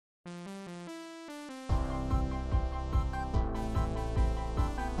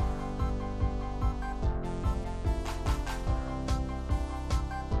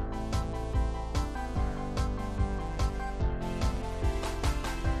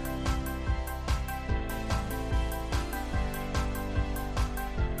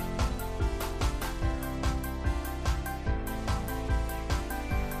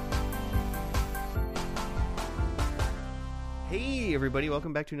Hey everybody,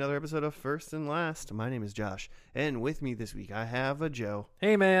 welcome back to another episode of First and Last. My name is Josh, and with me this week I have a Joe.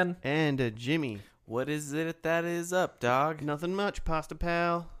 Hey man. And a Jimmy. What is it that is up, dog? Nothing much, Pasta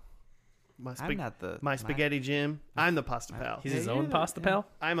Pal. My Spaghetti Jim. I'm the Pasta Pal. He's his own pasta pal?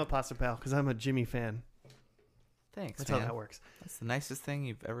 I'm a Pasta Pal because I'm a Jimmy fan. Thanks, That's man. how that works. That's the nicest thing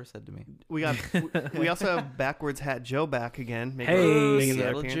you've ever said to me. We also have Backwards Hat Joe back again. Hey. making their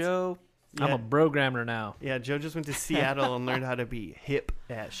Seattle appearance. Joe. Yeah. I'm a programmer now. Yeah, Joe just went to Seattle and learned how to be hip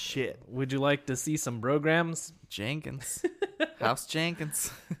as shit. Would you like to see some programs? Jenkins. House Jenkins.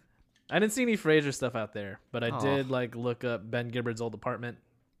 I didn't see any Frasier stuff out there, but I Aw. did look up Ben Gibbard's old apartment.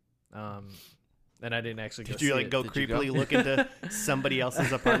 And I didn't actually go Did you see it. go Did you creepily go? look into somebody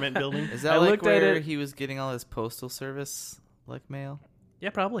else's apartment building? Is that I like looked at where it- he was getting all his postal service mail? Yeah,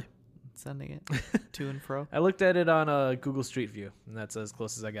 probably. Sending it to and fro? I looked at it on Google Street View, and that's as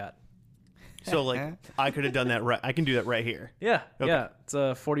close as I got. So I could have done that right. I can do that right here. Yeah, Okay. yeah. It's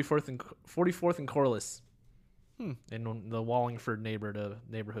 44th and Corliss in the Wallingford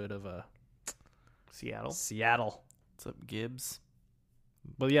neighborhood of Seattle. Seattle. What's up, Gibbs?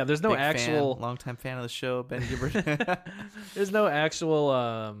 But yeah, there's no Big actual fan, longtime fan of the show, Ben Gibbard. There's no actual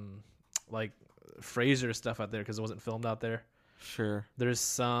Frasier stuff out there because it wasn't filmed out there. Sure. There's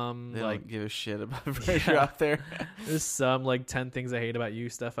some They don't give a shit about Yeah. Frasier out there. there's some 10 things I hate about you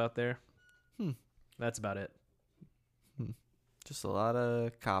stuff out there. That's about it. Just a lot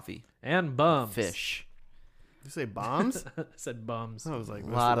of coffee. And bums. Fish. Did you say bombs? I said bums. I was like,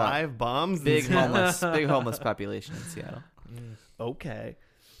 Lot of live bombs. in Big Seattle? homeless population in Seattle. Okay.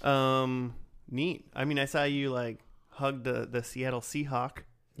 Neat. I mean, I saw you hug the Seattle Seahawk.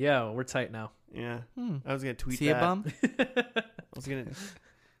 Yeah, we're tight now. Yeah. I was gonna tweet See that. a bum? I was gonna.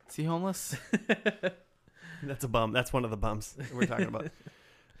 See homeless? That's a bum. That's one of the bums that we're talking about.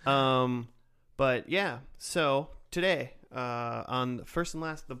 But yeah. So today, on First and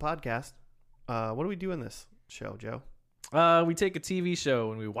Last, the podcast, what do we do in this show, Joe? We take a TV show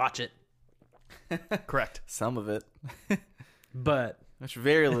and we watch it, Correct. Some of it. but There's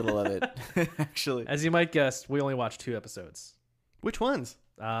very little of it, actually. as you might guess, we only watch 2 episodes. Which ones?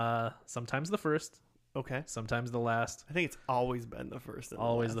 Sometimes the first, Okay. sometimes the last, I think it's always been the first. And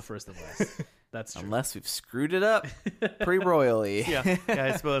always the last. first and last. That's true. Unless we've screwed it up pretty royally. Yeah.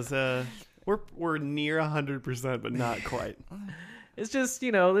 I suppose we're near 100%, but not quite. It's just,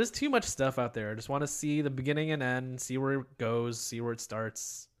 there's too much stuff out there. I just want to see the beginning and end, see where it goes, see where it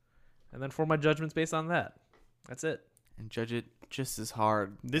starts, and then form my judgments based on that. That's it. And judge it just as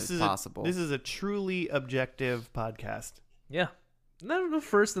hard as possible. This is a truly objective podcast. Yeah. And then the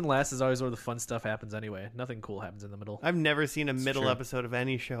first and last is always where the fun stuff happens anyway. Nothing cool happens in the middle. I've never seen a middle true. episode of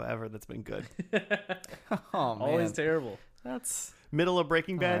any show ever that's been good. Oh, man. Always terrible. That's... Middle of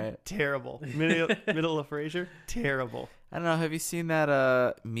Breaking Bad, Alright. terrible. Middle of Frasier, terrible. I don't know. Have you seen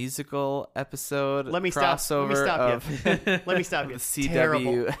that musical episode Let me stop. Let me crossover stop of you. Let me stop of you. the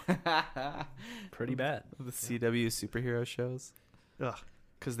Terrible. CW Pretty bad. the CW superhero shows? Ugh,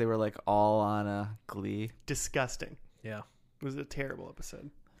 Because they were all on Glee. disgusting. Yeah. It was a terrible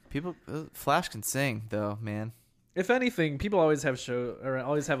episode. People, Flash can sing though, man. If anything, people always have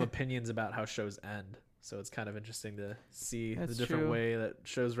opinions about how shows end. So it's kind of interesting to see That's the different true. way that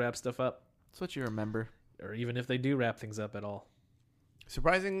shows wrap stuff up, That's what you remember. or even if they do wrap things up at all.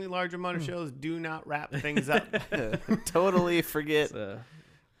 Surprisingly large amount of shows do not wrap things up. Totally forget It's a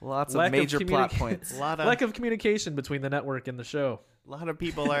lots lack of of major plot points. A lot lack of communication between the network and the show.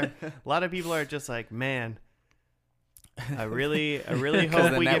 people are just like, man, I really the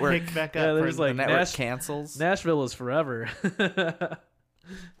hope we get network- picked back Yeah, up. there's for The like network Nash- cancels. Nashville is forever.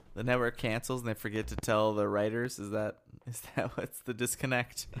 The network cancels and they forget to tell the writers. Is that what's the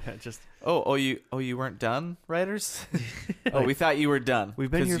disconnect? Yeah, just You weren't done, writers? We thought you were done.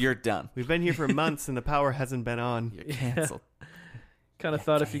 We've been here- You're done. we've been here for months and the power hasn't been on. You're canceled. Kind of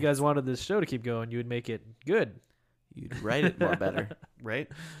thought if you guys wanted this show to keep going, you would make it good. You'd write it more better. Right.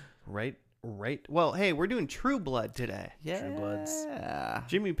 Well, hey, we're doing True Blood today. Yeah. True Bloods.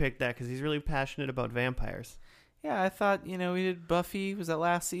 Jimmy picked that because he's really passionate about vampires. Yeah, I thought, we did Buffy. Was that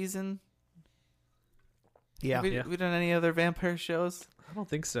last season? Yeah. Have we done any other vampire shows? I don't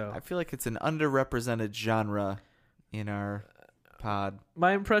think so. I feel like it's an underrepresented genre in our pod.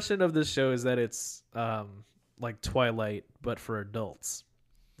 My impression of this show is that it's like Twilight, but for adults.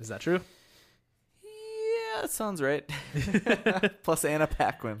 Is that true? Yeah, that sounds right. Plus Anna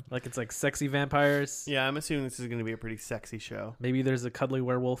Paquin. Like it's like sexy vampires. Yeah, I'm assuming this is going to be a pretty sexy show. Maybe there's a cuddly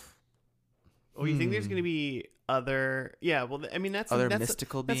werewolf. Oh, you think there's going to be other? Yeah, well, I mean, that's Other that's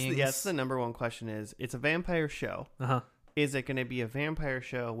mystical beings? That's the number one question is, it's a vampire show. Uh-huh. Is it going to be a vampire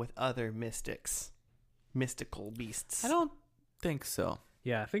show with other mystical beasts? I don't think so.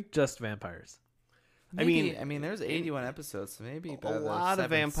 Yeah, I think just vampires. Maybe, I mean, there's 81 episodes, so maybe by A the lot of 7th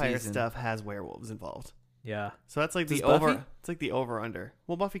vampire season- stuff has werewolves involved. Yeah. So that's like Does the over. Buffy? It's like the over under.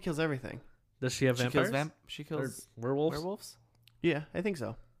 Well, Buffy kills everything. Does she have She vampires? kills She kills Or werewolves? werewolves. Yeah, I think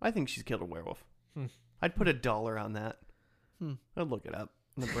so. I think she's killed a werewolf. Hmm. I'd put $1 on that. Hmm. I'd look it up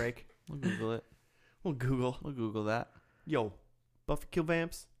in the break. We'll Google it. We'll Google. We'll Google that. Yo, Buffy kill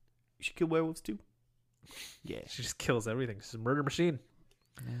vamps. You should kill werewolves too. Yeah. She just kills everything. She's a murder machine.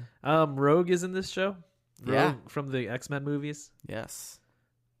 Yeah. Rogue is in this show. Rogue Yeah. from the X-Men movies. Yes.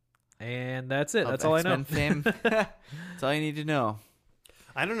 And that's it. Of That's all I know. X-Men fame. That's all you need to know.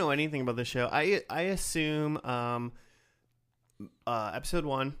 I don't know anything about this show. I assume episode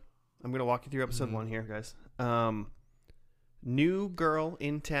 1. I'm gonna walk you through episode 1 here, guys. New girl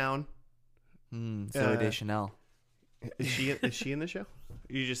in town. Zoe Deschanel. Is she in the show?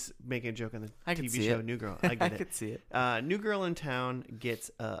 You just making a joke on the I could TV see show it. New Girl. I I get it. could see it. New girl in town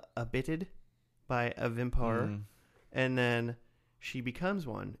gets bitted by a vampire, and then she becomes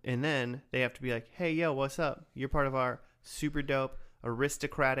one. And then they have to be like, "Hey, yo, what's up? You're part of our super dope,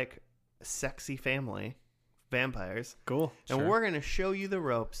 aristocratic, sexy family, vampires, Cool. and we're gonna show you the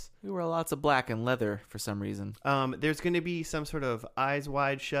ropes." We wear lots of black and leather for some reason. There's going to be some sort of eyes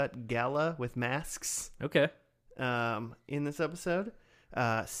wide shut gala with masks Okay. in this episode.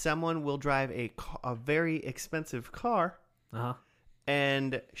 Someone will drive a very expensive car, Uh-huh.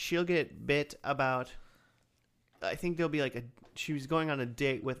 and she'll get bit about. I think there'll be like she was going on a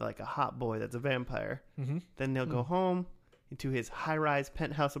date with like a hot boy that's a vampire. Mm-hmm. Then they'll go home into his high rise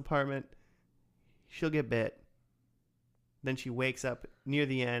penthouse apartment. She'll get bit. Then she wakes up near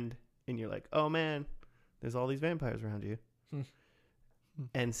the end, and you're like, "Oh man, there's all these vampires around you."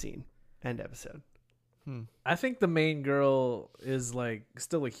 End scene. End episode. I think the main girl is like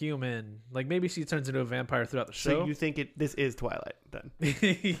still a human. Like maybe she turns into a vampire throughout the show. So you think this is Twilight then?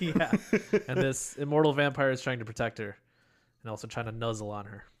 Yeah. And this immortal vampire is trying to protect her and also trying to nuzzle on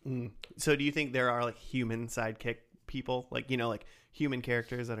her. So do you think there are like human sidekick people, like like human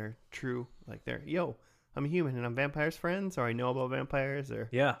characters that are true, like they're I'm a human and I'm vampires friends, or I know about vampires, or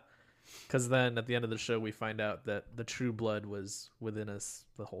Yeah. Because then at the end of the show, we find out that the true blood was within us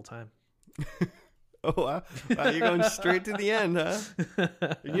the whole time. oh wow, you're going straight to the end, huh?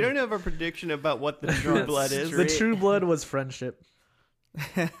 You don't have a prediction about what the true blood is. The true blood was friendship.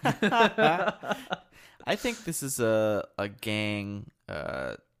 I think this is a gang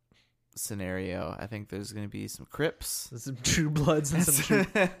scenario. I think there's going to be some Crips. There's some true bloods and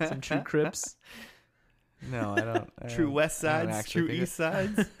some true Crips. No, I don't. True West I don't Sides, actually true think East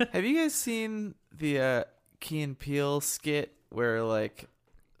Sides. Have you guys seen the Key and Peele skit where like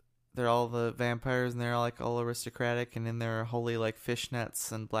they're all the vampires and they're all like all aristocratic and in their holy like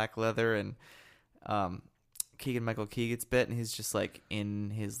fishnets and black leather, and Keegan Michael Key gets bit and he's just like in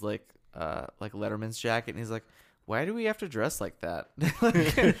his like Letterman's jacket and he's like, why do we have to dress like that?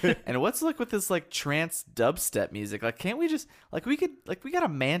 And what's like with this like trance dubstep music? Like, can't we just like we got a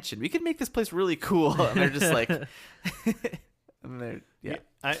mansion. We could make this place really cool. And they're just like, and they're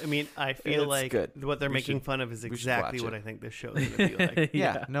I mean, I feel It's like good. what they're We making should- fun of is should exactly watch what it. I think this show is going to be like.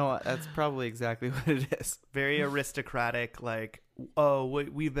 yeah. No, that's probably exactly what it is. Very aristocratic, like,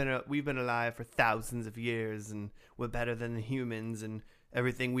 we've been alive for thousands of years and we're better than the humans and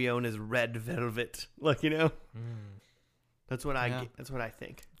everything we own is red velvet. Like, that's what that's what I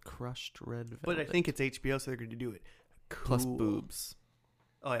think. Crushed red velvet. But I think it's HBO, so they're going to do it cool. Plus boobs.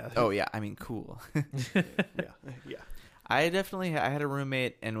 Oh yeah. Oh yeah, I mean cool. yeah. I had a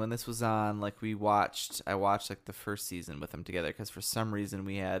roommate, and when this was on, like I watched like the first season with him together because for some reason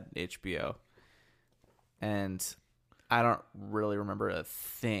we had HBO, and I don't really remember a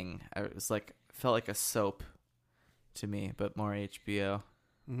thing. It was like felt like a soap to me, but more HBO.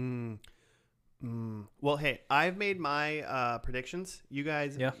 Well, hey, I've made my predictions. You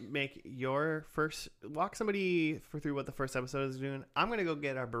guys make your first. Walk somebody through what the first episode is doing. I'm gonna go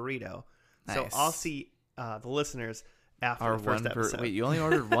get our burrito, so Nice. I'll see the listeners after Our the first one episode. wait, you only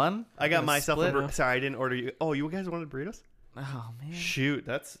ordered one? I got Gonna myself a split? burrito. Sorry, I didn't order you. Oh, you guys wanted burritos? Oh man. Shoot,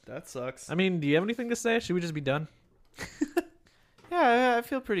 that sucks. I mean, do you have anything to say? Should we just be done? Yeah, I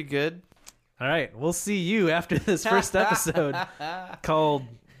feel pretty good. All right. We'll see you after this first episode called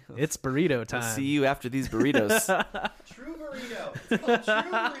It's Burrito Time. I'll see you after these burritos. True burrito. It's called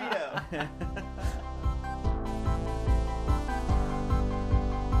True burrito.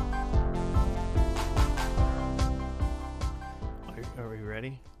 Are we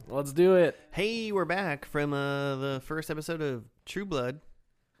ready? Let's do it. Hey, we're back from the first episode of True Blood,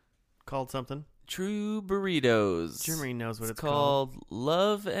 called something. True Burritos. Jeremy knows what it's called.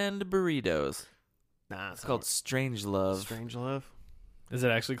 Love and Burritos. Nah, It's called Strange Love. Strange Love. Is it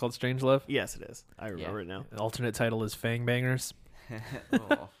actually called Strange Love? Yes, it is. I remember it now. The alternate title is Fang Bangers.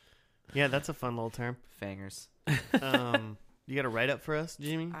 Oh, Yeah, that's a fun little term. fangers. You got a write up for us,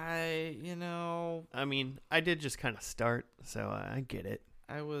 Jimmy? I mean, I did just kind of start, so I get it.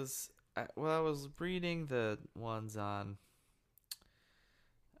 I was reading the ones on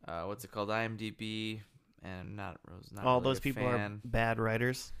what's it called, IMDb, and not All really those a people fan. are bad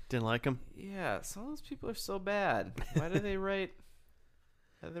writers. Didn't like them. Yeah, some of those people are so bad. Why do they write?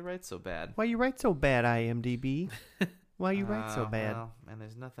 Why do they write so bad? Why you write so bad, IMDb? Why you write so bad? Well, and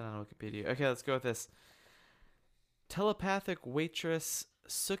there's nothing on Wikipedia. Okay, let's go with this. Telepathic waitress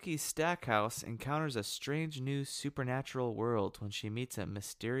Sookie Stackhouse encounters a strange new supernatural world when she meets the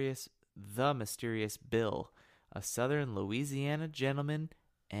mysterious Bill, a southern Louisiana gentleman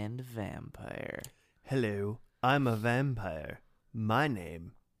and vampire. Hello, I'm a vampire. My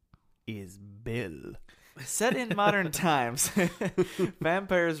name is Bill. Set in modern times,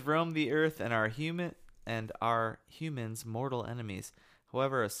 vampires roam the earth and are humans' mortal enemies.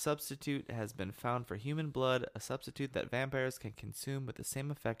 However, a substitute has been found for human blood, a substitute that vampires can consume with the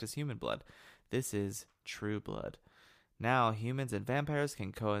same effect as human blood. This is true blood. Now, humans and vampires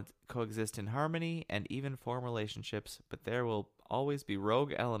can coexist in harmony and even form relationships, but there will always be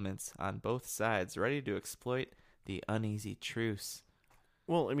rogue elements on both sides ready to exploit the uneasy truce.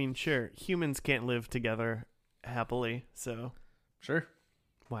 Well, I mean, sure, humans can't live together happily, so Sure.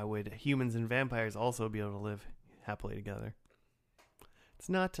 why would humans and vampires also be able to live happily together? It's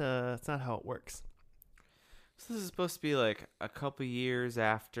not how it works. So this is supposed to be like a couple years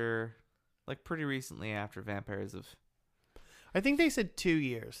after, like pretty recently after vampires have I think they said 2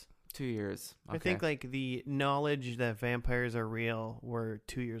 years. 2 years. Okay. I think like the knowledge that vampires are real were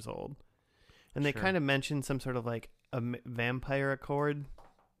 2 years old. And they Sure. kind of mentioned some sort of like a vampire accord.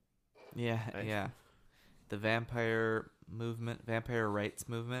 Yeah. The vampire movement, vampire rights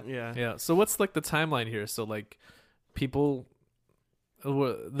movement. Yeah. Yeah. So what's like the timeline here? So like people,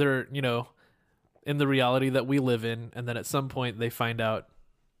 they're in the reality that we live in, and then at some point they find out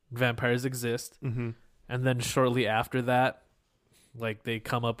vampires exist, Mm-hmm. and then shortly after that, like they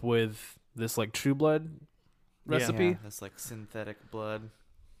come up with this like True Blood recipe. Yeah, that's like synthetic blood.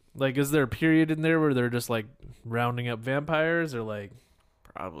 Like, is there a period in there where they're just like rounding up vampires, or like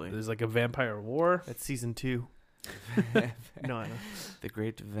Probably. there's like a vampire war? That's season 2. No, I know. The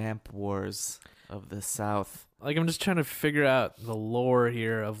Great Vamp Wars of the South. Like, I'm just trying to figure out the lore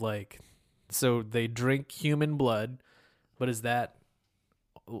here of like, so they drink human blood, but is that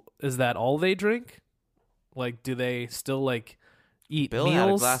all they drink? Like, do they still like eat Bill meals? had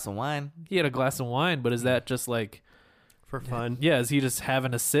a glass of wine. He had a glass of wine, but is that just like, For fun. yeah, is he just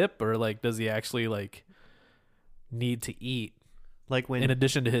having a sip, or like does he actually like need to eat Like when in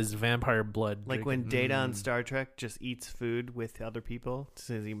addition to his vampire blood? like drinking? when Data on Star Trek just eats food with other people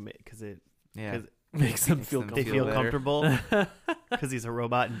because it Yeah. 'cause makes them feel them they feel feel better. comfortable because he's a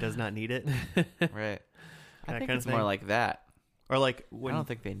robot and does not need it. Right. I That think kind it's of more thing. like that. Or like I when don't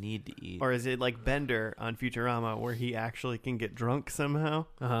think they need to eat. or is it like Bender on Futurama where he actually can get drunk somehow,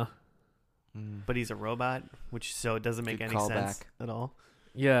 Uh-huh. but he's a robot, which so it doesn't make Good any sense callback. at all.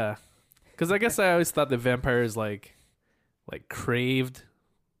 Yeah, because I guess I always thought that vampires like craved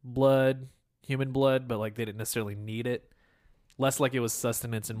blood, human blood, but like they didn't necessarily need it. Less like it was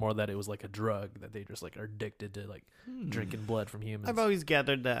sustenance and more that it was like a drug that they just like are addicted to, like drinking blood from humans. I've always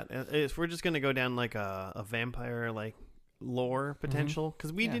gathered that if we're just gonna go down like a vampire like lore potential,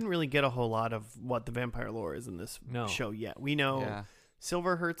 because we Yeah. didn't really get a whole lot of what the vampire lore is in this No. show yet. We know Yeah.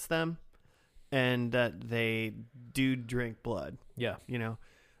 silver hurts them, and that they do drink blood. Yeah.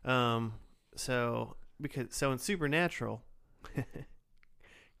 So in Supernatural,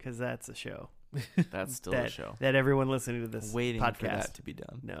 because that's a show That's still a show. that everyone listening to this Waiting podcast for that to be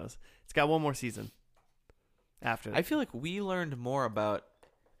done. knows. It's got one more season after. I feel like we learned more about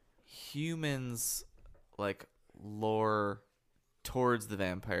humans, like lore towards the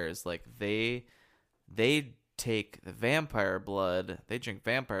vampires. Like they take the vampire blood. They drink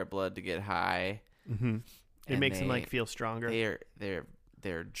vampire blood to get high. Mm-hmm. It and makes them they- like feel stronger.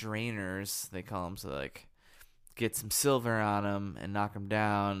 They're drainers. They call them, so like get some silver on them and knock them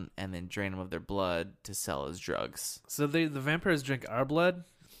down, and then drain them of their blood to sell as drugs. So the vampires drink our blood,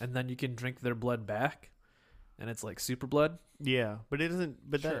 and then you can drink their blood back, and it's like super blood. Yeah, but it doesn't.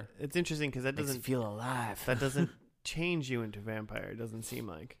 But Sure. it's interesting because that Makes you doesn't feel alive. that doesn't change you into vampire. It doesn't seem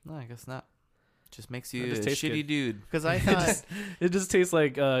like. No, I guess not. Just makes It you just a tastes shitty good. dude. Because I thought, It just tastes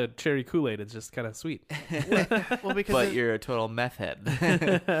like cherry Kool-Aid. It's just kind of sweet. well, because But you're a total meth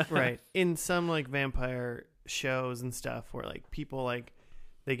head. right in some like vampire shows and stuff where like people like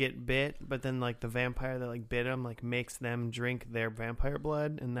they get bit, but then like the vampire that like bit them like makes them drink their vampire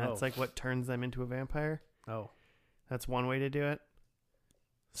blood, and that's Oh. like what turns them into a vampire. Oh. That's one way to do it.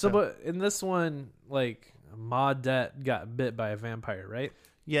 So, but in this one, like, Ma Det got bit by a vampire, right?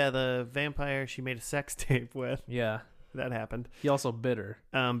 Yeah, the vampire she made a sex tape with, Yeah. that happened. He also bit her.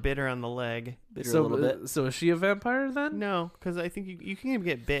 Bit her on the leg. Bit her So, a little bit. so is she a vampire then? No, because I think you can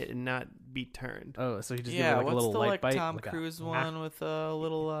get bit and not be turned. Oh, so he just gave Yeah, her like what's a little the light like bite? Tom like Cruise a, one with a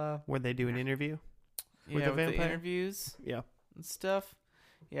little Where they do an interview. yeah, with the with vampire? the interviews Yeah. and stuff.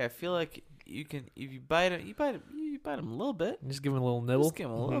 Yeah, I feel like you can if you bite him, you bite him a little bit. Just give him a little nibble. Just give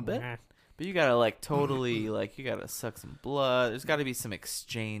him a little bit. But you gotta like totally like you gotta suck some blood. There's got to be some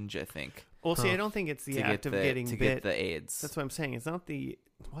exchange, I think, Well, see, Huh. I don't think it's the to act get of the getting to bit. get the AIDS. That's what I'm saying. It's not the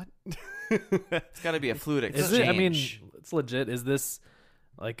what. It's got to be a fluid exchange. Is it? I mean, it's legit. Is this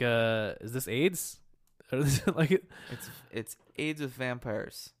like is this AIDS? Or is it like it's AIDS with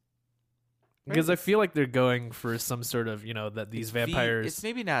vampires. because I feel like they're going for some sort of that these It's vampires. it's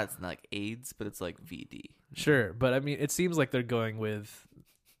maybe not it's not like AIDS, but it's like VD. Sure, but I mean, it seems like they're going with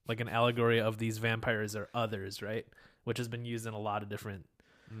like an allegory of these vampires are others, right? Which has been used in a lot of different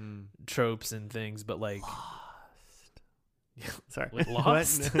tropes and things, but like Sorry. with What?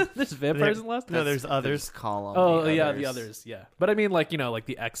 Lost, there's vampires in Lost. No, there's others. Column. Oh yeah, the others, yeah. But I mean, like like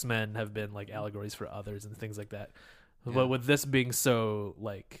the X-Men have been like allegories for others and things like that. Yeah. But with this being so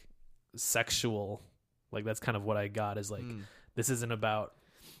like sexual, like that's kind of what I got is like this isn't about.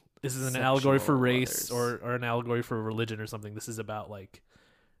 This is an allegory for Sexual race others. or an allegory for religion or something. This is about like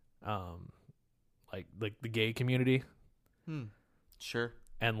the gay community Sure.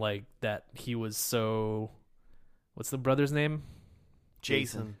 and like that he was so. What's the brother's name?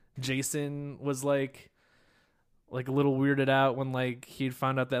 Jason. Jason was like a little weirded out when like he'd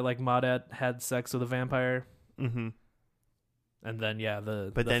found out that like Madet had sex with a vampire, Mm-hmm. and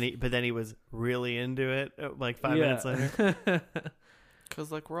then But then he was really into it. Like 5 minutes later. Because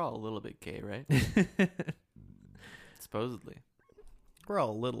like we're all a little bit gay, right? Supposedly. We're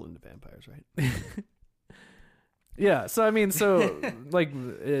all a little into vampires, right? Yeah, so I mean, like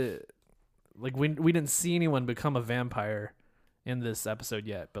we didn't see anyone become a vampire in this episode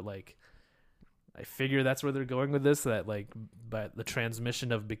yet, but like I figure that's where they're going with this. That like, but the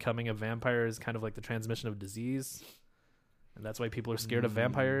transmission of becoming a vampire is kind of like the transmission of disease, and that's why people are scared of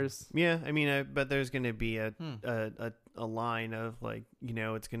vampires. Yeah, I mean, but there's going to be a line of like,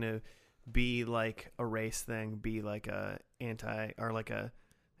 it's going to be like a race thing, be like a anti or like a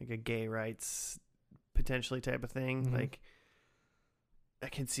gay rights potentially type of thing. Mhm. Like, I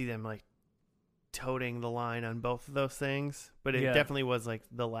can see them like toting the line on both of those things, but it Yeah. definitely was like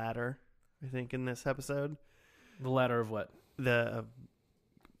the latter. I think in this episode, The latter of what? the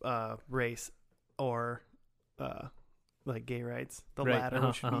race or like gay rights. The Right, latter,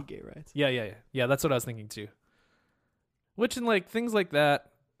 which would be gay rights. Yeah. That's what I was thinking too. Which in like things like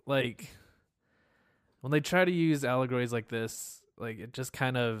that, like when they try to use allegories like this, like it just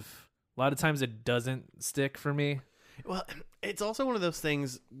kind of a lot of times it doesn't stick for me. Well, it's also one of those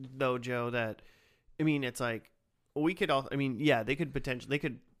things, though, Joe, that, I mean, it's like, we could all, I mean, yeah, they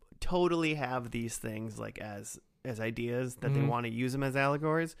could totally have these things, like, as ideas that they Mhm. want to use them as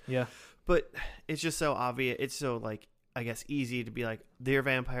allegories, Yeah. but it's just so obvious, it's so, like, I guess, easy to be like, their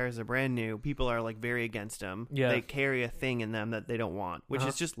vampires are brand new, people are, like, very against them, Yeah. they carry a thing in them that they don't want, which Uh-huh.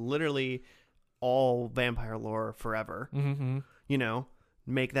 is just literally all vampire lore forever, Mm-hmm.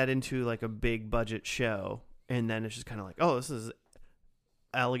 make that into, like, a big budget show, and then it's just kind of like, oh, this is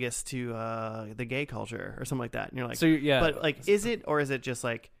analogous to the gay culture or something like that. And you're like, So yeah, but like, is it, or is it just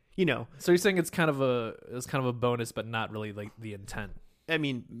like, so you're saying it's kind of a bonus, but not really like the intent. I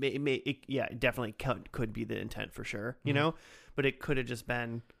mean, it definitely could be the intent for sure, Mhm. but it could have just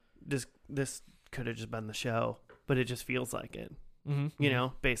been this could have just been the show, but it just feels like it, Mm-hmm.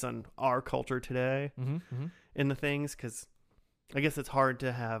 based on our culture today Mm-hmm. in the things. Cause I guess it's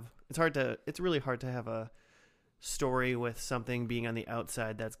really hard to have a story with something being on the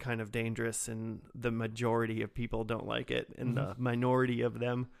outside that's kind of dangerous and the majority of people don't like it and the minority of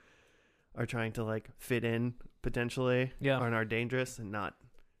them are trying to like fit in potentially and are dangerous, and not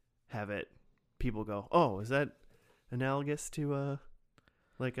have it people go, oh, is that analogous to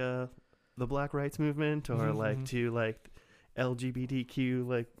the Black Rights Movement or like to like LGBTQ,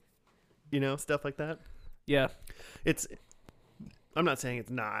 like stuff like that. I'm not saying it's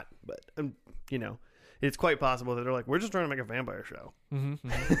not, but it's quite possible that they're like, we're just trying to make a vampire show.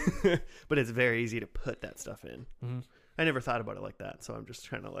 Mm-hmm. But it's very easy to put that stuff in. Mm-hmm. I never thought about it like that, so I'm just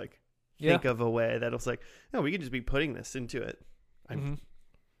trying to like Yeah. think of a way that it's like, no, we could just be putting this into it.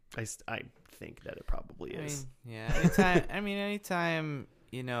 I think that it probably is. Anytime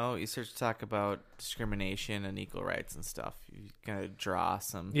you start to talk about discrimination and equal rights and stuff. You gotta draw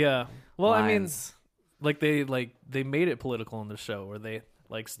some. Yeah. Well, lines. I mean, they made it political in the show where they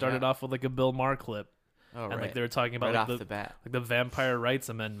started off with a Bill Maher clip, Oh, and right. they were talking about right off the bat. the Vampire Rights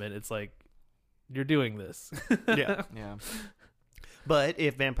Amendment. It's like, you're doing this. Yeah. Yeah. But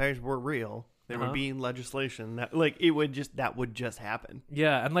if vampires were real, there Uh-huh. would be legislation that would just happen.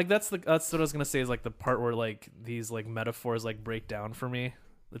 Yeah, and that's what I was gonna say is the part where these metaphors break down for me.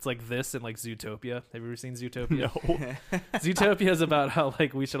 It's like this and Zootopia. Have you ever seen Zootopia? No. Zootopia is about how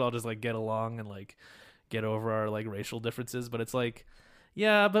we should all just get along and get over our racial differences, but it's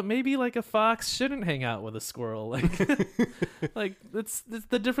yeah, but maybe a fox shouldn't hang out with a squirrel. It's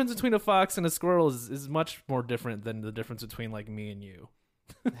the difference between a fox and a squirrel is much more different than the difference between me and you.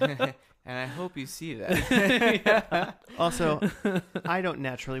 And I hope you see that. Yeah. Also, I don't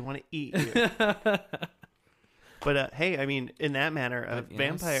naturally want to eat you. But hey, I mean, in that manner,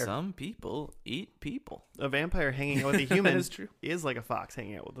 some people eat people. a vampire hanging out with a That human is true. is like a fox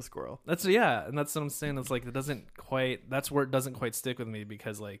hanging out with a squirrel. And that's what I'm saying. It's it doesn't quite. That's where it doesn't quite stick with me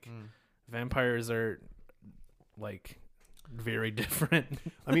because vampires are very different.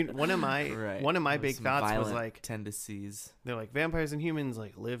 I mean, one of my Right. big Some thoughts was violent tendencies. they're vampires and humans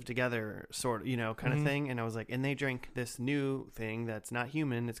live together, sort of, kind of Mhm. thing. And I was and they drink this new thing that's not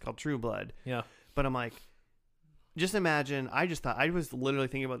human. It's called True Blood. Yeah. But I'm just imagine. I was literally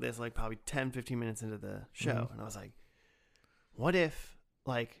thinking about this probably 10, 15 minutes into the show, Mhm. and I was what if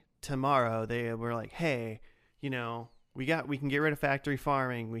tomorrow they were hey, we can get rid of factory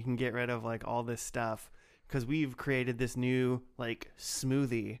farming, we can get rid of all this stuff because we've created this new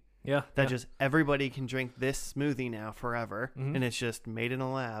smoothie Yeah. that just everybody can drink this smoothie now forever, Mhm. and it's just made in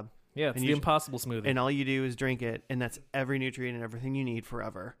a lab, Yeah. It's and the you- impossible smoothie. and all you do is drink it, and that's every nutrient and everything you need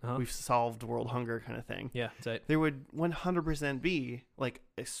forever. Uh-huh. We've solved world hunger kind of thing. Yeah. That's right. There would 100% be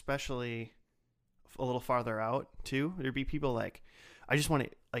especially a little farther out too, there'd be people I just want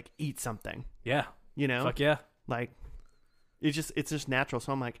to eat something, Yeah. Fuck yeah. it's just natural.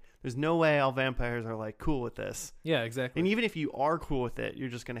 So I'm there's no way all vampires are cool with this. Yeah. Exactly. And even if you are cool with it, you're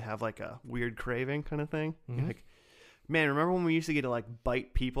just gonna have a weird craving kind of thing. Mhm. You're man, remember when we used to get to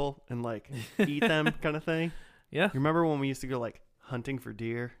bite people and eat them kind of thing? Yeah. You remember when we used to go hunting for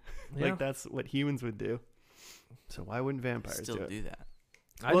deer? Yeah. That's what humans would do. So why wouldn't vampires Still do it? do that.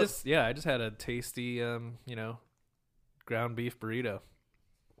 I Well- just had a tasty ground beef burrito.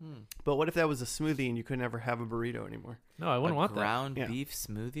 But what if that was a smoothie and you could never have a burrito anymore? No, I wouldn't want that. Ground Yeah. beef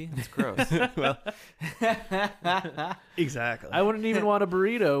smoothie? That's gross. Well, exactly. I wouldn't even want a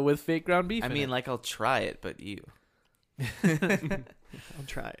burrito with fake ground beef. I in mean, it. I'll try it, but you. I'll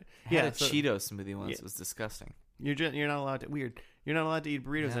try it. I had Yeah, a so- Cheeto smoothie once. Yeah. It was disgusting. You're not allowed to You're not allowed to eat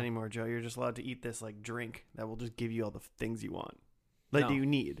burritos Yeah. anymore, Joe. You're just allowed to eat this drink that will just give you all the things you want, that No. you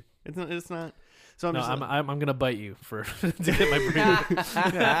need. It's not. So I'm no, just. I'm gonna bite you for to get my burrito.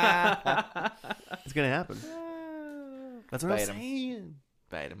 It's gonna happen. That's what I'm Bite 'em. saying.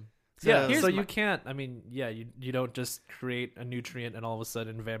 Bite him. Yeah, here's so my- you can't. I mean, yeah, you don't just create a nutrient and all of a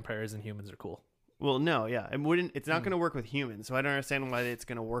sudden vampires and humans are cool. Well, no, yeah, it wouldn't. It's not Hmm. going to work with humans, so I don't understand why it's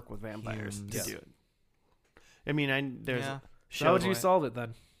going to work with vampires Humans. to do it. I mean, there's Yeah. So how would you shows- solve it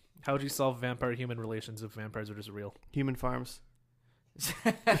then? How would you solve vampire-human relations if vampires are just real? human farms.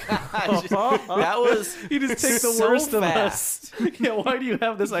 That was You just take the so worst fast. of us. Yeah, why do you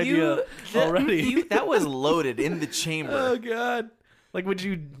have this idea already? That was loaded in the chamber. Oh god! Would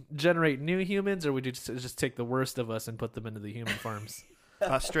you generate new humans, or would you just take the worst of us and put them into the human farms?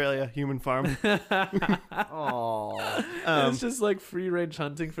 Australia, human farm. Oh, It's just free-range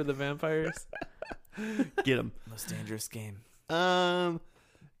hunting for the vampires. Get them. most dangerous game.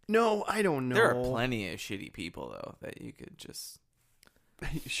 No, I don't know. There are plenty of shitty people though that you could just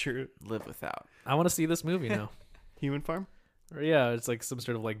Sure, live without. I want to see this movie now. human farm. Or yeah, it's some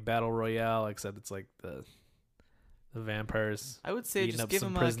sort of battle royale, except it's the vampires. I would say Eating just up give some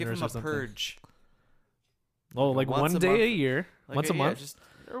him a prisoners or something. purge. Oh, Once one a day month. a year, once a yeah, month. just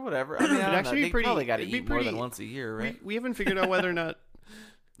or whatever. I mean, I It'd don't actually know. be They pretty- probably got to it'd be eat more than pretty- once a year, right? We haven't figured out whether or not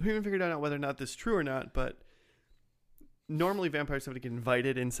this is true or not, but normally vampires have to get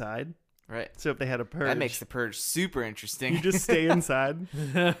invited inside. Right. So if they had a purge, That makes the purge super interesting. you just stay inside.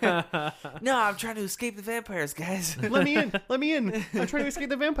 No, I'm trying to escape the vampires, guys. Let me in. Let me in. I'm trying to escape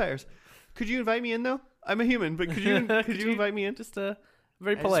the vampires. Could you invite me in though? I'm a human, but could you invite me in? Just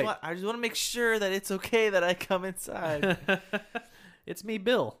very polite. I just want to make sure that it's okay that I come inside. It's me,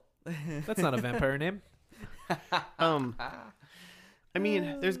 Bill. That's not a vampire name. I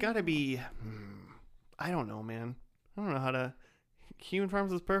mean, there's got to be. I don't know, man. I don't know how to. Human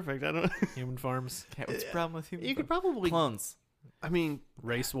farms is perfect. I don't. Human farms. Okay, what's the problem with human? You could farm? probably. clones. I mean,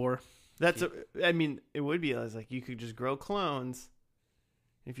 Race war. I mean, it would be like you could just grow clones.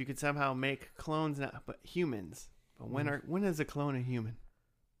 If you could somehow make clones, but humans. But when is a clone a human?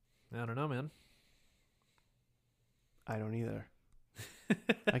 I don't know, man. I don't either.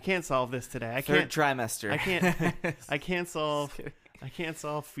 I can't solve this today. Third trimester. I can't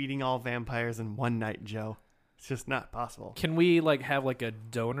solve feeding all vampires in one night, Joe. It's just not possible. Can we like have like a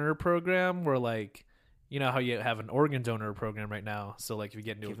donor program where like, you know how you have an organ donor program right now? So like if you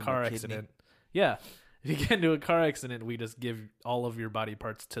get into Give a them car a kidney. accident, yeah, if you get into a car accident, we just give all of your body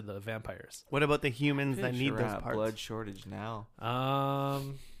parts to the vampires. What about the humans that Pretty need sure those we're on a parts? blood shortage now.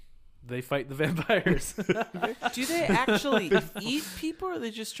 They fight the vampires. Do they actually eat people, or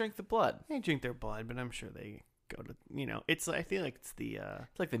they just drink the blood? They drink their blood, but I'm sure they go to, it's, I feel like it's the,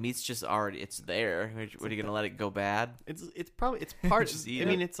 It's like the meat's just already, it's there. What are you gonna let it go bad? it's probably, it's part, Just eat I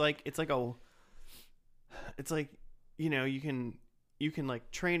mean, it. it's like, you can like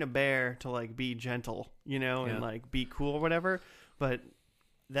train a bear to like be gentle, Yeah. and like be cool or whatever, but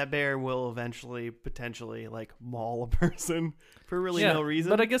that bear will eventually potentially like maul a person for really no reason.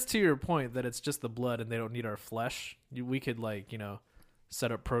 But I guess to your point that it's just the blood and they don't need our flesh, we could like, set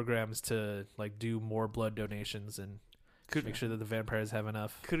up programs to like do more blood donations and make sure that the vampires have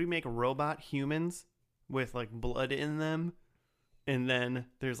enough. Could we make robot humans with like blood in them, and then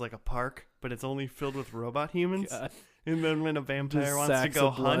there's like a park, but it's only filled with robot humans? God. And then when a vampire Just wants to sacks go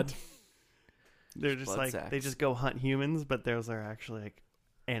of blood. hunt, they're just Blood like sacks. they just go hunt humans, but those are actually like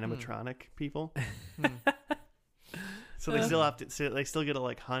animatronic people. So they still have to. So they still get to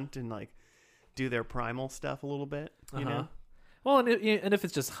like hunt and like do their primal stuff a little bit. You know. Well, and if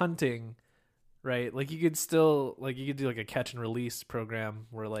it's just hunting, right? Like you could still you could do like a catch and release program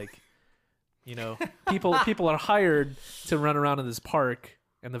where like, people are hired to run around in this park,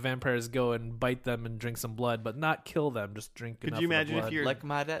 and the vampires go and bite them and drink some blood, but not kill them. Just drink. Could enough you of the imagine if blood. you're Like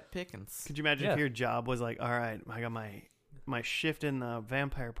my dad Pickens. Could you imagine Yeah. if your job was like, all right, I got my shift in the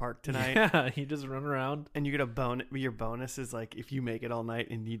vampire park tonight, Yeah, you just run around. and you get a bonus. Your bonus is like if you make it all night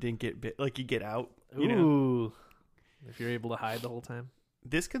and you didn't get bit, like you get out. Ooh, if you're able to hide the whole time.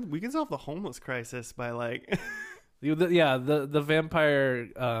 We can solve the homeless crisis by like The vampire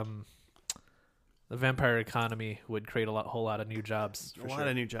the vampire economy would create whole lot of new jobs for a sure. lot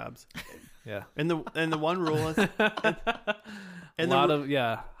of new jobs. Yeah, And the one rule is a lot of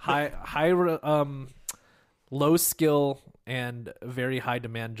high low skill and very high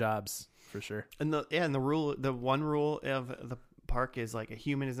demand jobs for sure. the one rule of the park is like a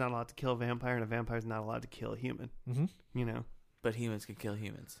human is not allowed to kill a vampire and a vampire is not allowed to kill a human. Mm-hmm. But humans can kill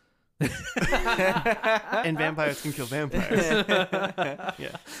humans. And vampires can kill vampires.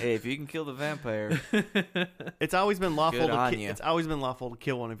 Yeah. Hey, if you can kill the vampire, It's always been lawful Good on you. It's always been lawful to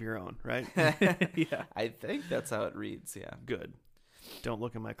kill one of your own, right? Yeah. I think that's how it reads. Yeah. Good. Don't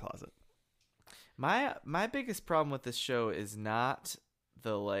look in my closet. My biggest problem with this show is not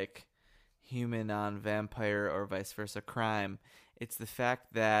the like human on vampire or vice versa crime. It's the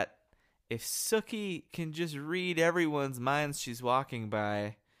fact that if Sookie can just read everyone's minds she's walking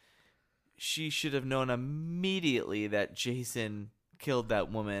by, she should have known immediately that Jason killed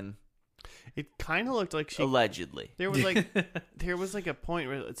that woman. It kind of looked like she Allegedly. there was like a point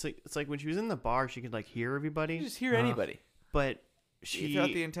where it's like when she was in the bar she could like hear You everybody, just hear anybody. but she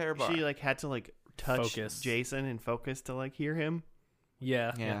Throughout the entire bar. she like had to like touch Focus. Jason and focus to like hear him.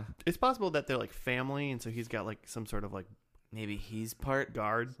 Yeah. Yeah. It's possible that they're like family, and so he's got like some sort of like Maybe he's part.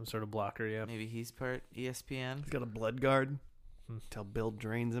 guard. Some sort of blocker, yeah. Maybe he's part ESPN. He's got a blood guard. Till Bill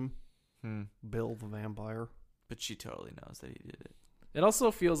drains him. Hmm. Bill the vampire. But she totally knows that he did it. It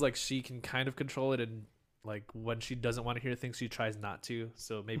also feels like she can kind of control it, and like when she doesn't want to hear things, she tries not to.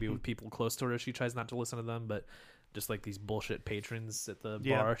 So maybe with people close to her, she tries not to listen to them, but just like these bullshit patrons at the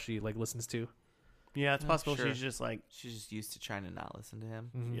Yeah. bar, she like listens to. Yeah, it's Oh, possible sure. she's just like She's just used to trying to not listen to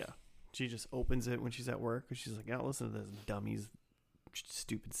him. Mhm. yeah. She just opens it when she's at work, and she's like, "Yeah, listen to this dummies,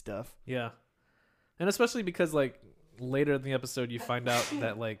 stupid stuff." Yeah. And especially because like later in the episode you find out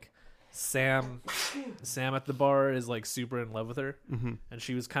that like Sam at the bar is like super in love with her, Mm-hmm. and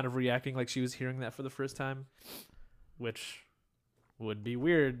she was kind of reacting like she was hearing that for the first time, which would be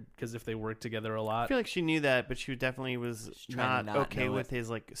weird because if they work together a I lot. feel like she knew that, but she definitely was She's trying not to not okay know with his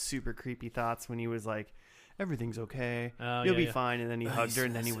like super creepy thoughts when he was like, "Everything's okay, Oh, you'll yeah, be yeah. fine," and then he hugged her,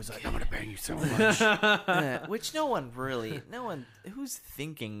 and then he was like, "I'm gonna bang you so much." Which no one who's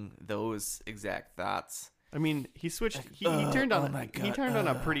thinking those exact thoughts. I mean, he switched. He turned on. oh my he God, turned on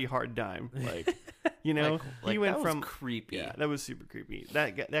a pretty hard dime. Like, he Like, went that was from creepy. Yeah, that was super creepy.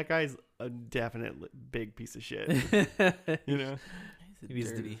 That guy's a definite big piece of shit. You know, He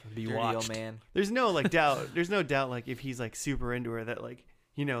needs to dirty, be dirty watched. old man. There's no like doubt. There's no doubt like if he's like super into her that like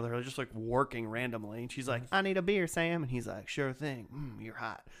they're just like working randomly and she's like, I need a beer, Sam, and he's like, sure thing. You're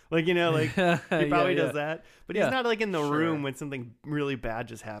hot. Like like he probably does that, but he's not like in the room when something really bad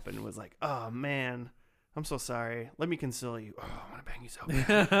just happened. And was like, oh man, I'm so sorry. Let me console you. Oh, I want to bang you so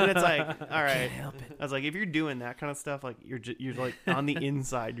bad. And it's like, all right. Can't help it. I was like, if you're doing that kind of stuff, like you're like on the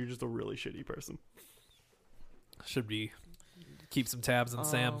inside, you're just a really shitty person. Should be keep some tabs on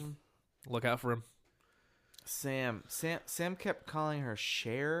Sam. Look out for him. Sam kept calling her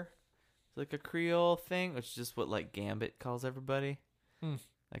Cher. It's like a Creole thing, which is just what like Gambit calls everybody.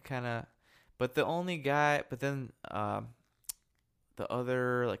 That kind of, but the only guy, but then the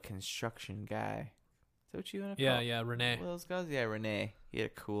other like construction guy. Is that what you want to call? Yeah, Renee. What those guys? Yeah, Renee. He had a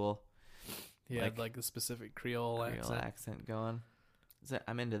cool. He had like a specific Creole accent going.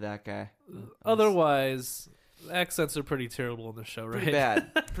 I'm into that guy. Otherwise, accents are pretty terrible in the show, right?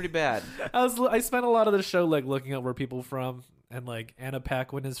 Pretty bad. I spent a lot of the show like looking up where people are from, and like Anna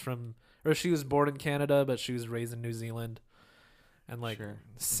Paquin is from, or she was born in Canada, but she was raised in New Zealand, and like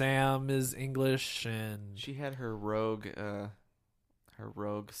Sam is English, and she had her rogue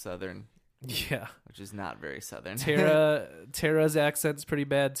Southern. Yeah, which is not very Southern. Tara's accent's pretty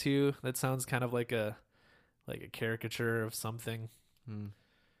bad too. That sounds kind of like a caricature of something.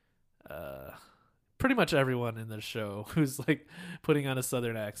 Pretty much everyone in the show who's like putting on a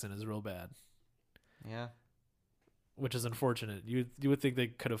Southern accent is real bad. Yeah, which is unfortunate. You would think they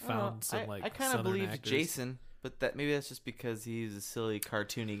could have found some like. I kind of Southern believe actors. Jason, but maybe that's just because he's a silly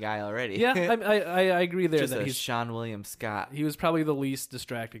cartoony guy already. Yeah, I agree there just that he's Sean William Scott. He was probably the least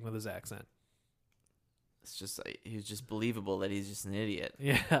distracting with his accent. It's just he's just believable that he's just an idiot.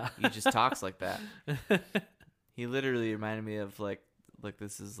 Yeah, he just talks like that. He literally reminded me of like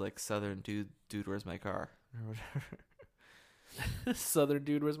this is like Southern dude. Where's my car? Or whatever. Southern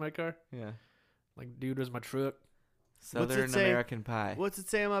dude, where's my car? Yeah, like dude, where's my truck? Southern American Pie. What's it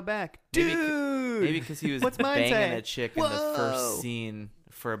say on my back, dude? Maybe because he was banging a chick in the first scene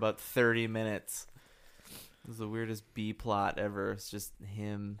for about 30 minutes. It was the weirdest B plot ever. It's just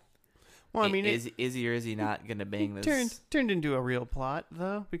him. Well, I mean, is he or is he not gonna bang this? Turned into a real plot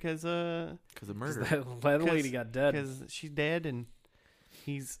though because of murder. That lady got dead because she's dead and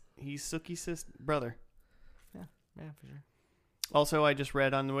he's Sookie's brother. Yeah, for sure. Also, I just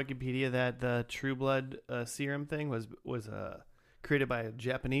read on the Wikipedia that the True Blood serum thing was created by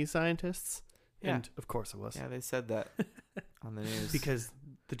Japanese scientists. Yeah. And of course it was. Yeah, they said that on the news. Because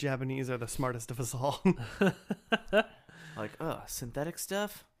the Japanese are the smartest of us all. Like, synthetic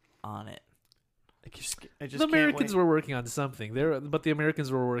stuff? On it. The Americans were working on something but the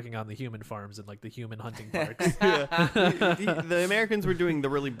Americans were working on the human farms and like the human hunting parks. the Americans were doing the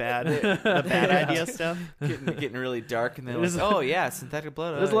really bad idea stuff, getting really dark, and then synthetic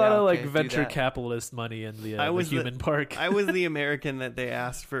blood. There's a lot of like venture capitalist money in the human park. I was the American that they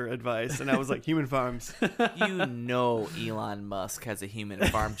asked for advice, and I was like, human farms. Elon Musk has a human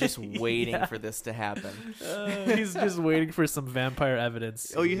farm just waiting for this to happen. He's just waiting for some vampire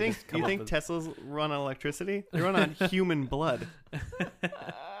evidence. Oh, you think Tesla's run on electricity? They run on human blood.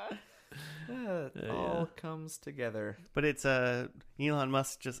 It all comes together. But it's Elon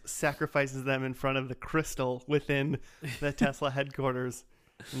Musk just sacrifices them in front of the crystal within the Tesla headquarters.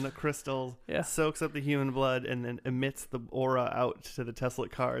 And the crystal soaks up the human blood and then emits the aura out to the Tesla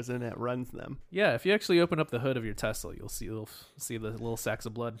cars, and it runs them. Yeah, if you actually open up the hood of your Tesla, you'll see the little sacks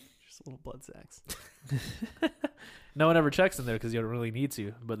of blood. Just little blood sacks. No one ever checks in there because you don't really need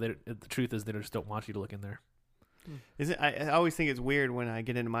to. But the truth is, they just don't want you to look in there. Is it? I always think it's weird when I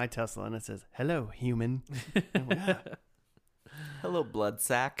get into my Tesla and it says, "Hello, human." Hello, blood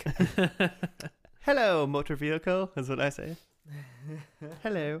sack. Hello, motor vehicle. Is what I say.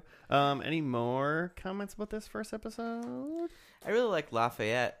 Hello. Any more comments about this first episode? I really like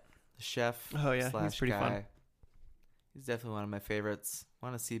Lafayette, the chef. Oh yeah, he's pretty guy. fun. He's definitely one of my favorites.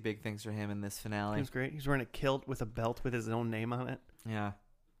 Want to see big things for him in this finale. He was great. He's wearing a kilt with a belt with his own name on it. Yeah.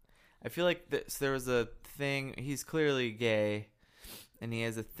 I feel like there was a thing. He's clearly gay, and he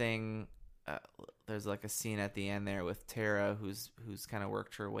has a thing. There's like a scene at the end there with Tara, who's kind of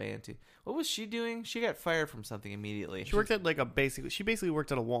worked her way into. What was she doing? She got fired from something immediately. She worked at She basically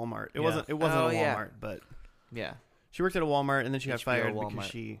worked at a Walmart. It wasn't a Walmart, but yeah, she worked at a Walmart, and then she got HBO fired Walmart. because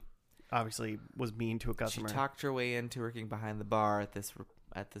she obviously was mean to a customer. She talked her way into working behind the bar at this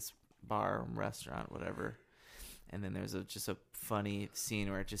bar restaurant, whatever. And then there's just a funny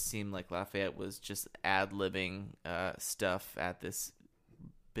scene where it just seemed like Lafayette was just ad-libbing stuff at this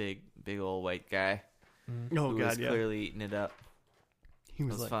big old white guy. Oh who God, was clearly eating it up. He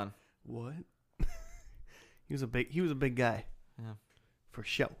was like, fun. What? He was a big guy. Yeah. for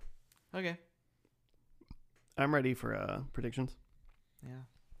show. Okay. I'm ready for predictions. Yeah.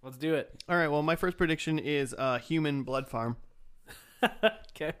 Let's do it. All right. Well, my first prediction is human blood farm.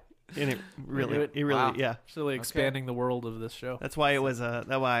 Okay. And it really, Wow. yeah. It's really expanding the world of this show. That's why it was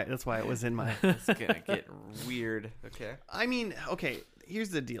that's why it was in my. It's gonna get weird. Okay. I mean, okay. Here's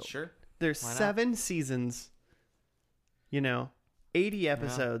the deal. Sure. There's Why not? 7 seasons. 80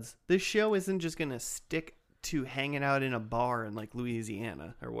 episodes. This show isn't just gonna stick to hanging out in a bar in like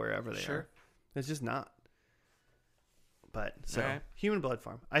Louisiana or wherever they Sure. are. It's just not. But so Alright. human blood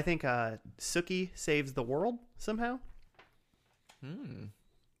farm. I think Sookie saves the world somehow.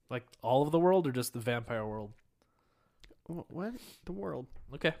 Like all of the world or just the vampire world? What? The world.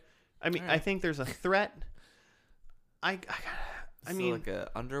 Okay. I mean, Alright. I think there's a threat. I So mean, like a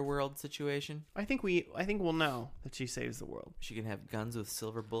underworld situation. I think we'll know that she saves the world, She can have guns with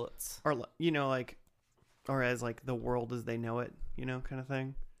silver bullets. or like, or as like the world as they know it, kind of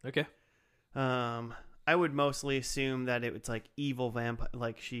thing. Okay. I would mostly assume that it's like evil vampire,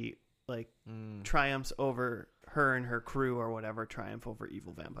 like she triumphs over her and her crew or whatever, triumph over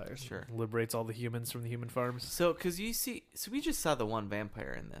evil vampires. Sure. Liberates all the humans from the human farms. So, because we just saw the one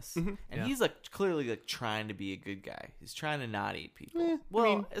vampire in this, and Yeah. he's like clearly like trying to be a good guy. He's trying to not eat people. I Well,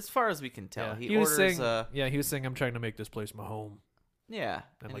 mean- as far as we can tell, Yeah. he was orders. saying, he was saying, I'm trying to make this place my home. Yeah,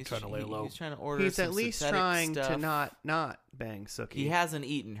 And, like, he's trying to lay low. He's trying to order. He's some at least synthetic trying stuff. to not bang Sookie. He hasn't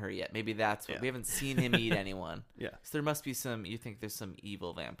eaten her yet. Maybe that's what Yeah. we haven't seen him eat anyone. Yeah. So there must be some. You think there's some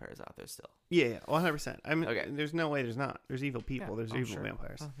evil vampires out there still? Yeah, 100%. I mean, Okay. there's no way there's not. There's evil people. Yeah. There's Oh, evil sure.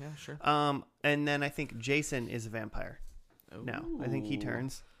 vampires. Oh, yeah, sure. And then I think Jason is a vampire. Now I think he Ooh.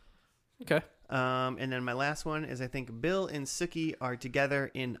 turns. Okay. And then my last one is I think Bill and Sookie are together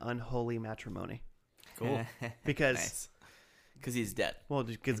in unholy matrimony. Cool. Because Nice. Because he's dead. well,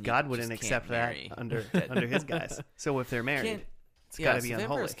 because And you God wouldn't just accept can't that marry under dead. under his guys. So if they're married, Can't- it's got to be so unholy.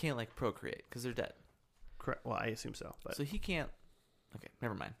 vampires can't like procreate because they're dead. Correct. Well, I assume so. But So he can't. Okay,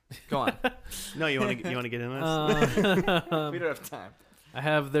 never mind. Go on. no, you want to get in this? We don't have time.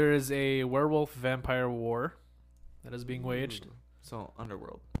 there is a werewolf vampire war that is being waged. Ooh. So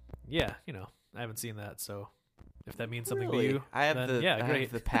underworld. Yeah, I haven't seen that, so if that means something Really? to you, I have then, the yeah, I great.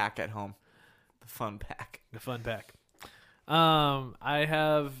 have the pack at home. The fun pack. The fun pack.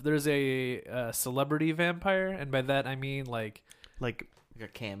 There's a celebrity vampire, and by that I mean like like Like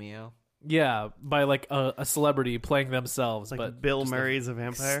a cameo. by like a celebrity playing themselves, like but Bill just Murray's a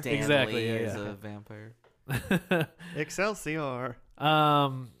vampire. Stan Exactly, Lee yeah, is yeah. a vampire. Excelsior. I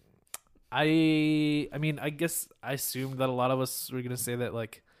mean, I guess I assumed that a lot of us were gonna say that,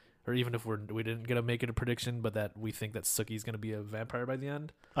 like, or even if we didn't gonna make it a prediction, but that we think that Sookie's gonna be a vampire by the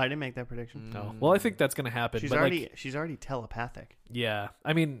end. I didn't make that prediction. No, well, I think that's gonna happen. She's but she's already telepathic. yeah.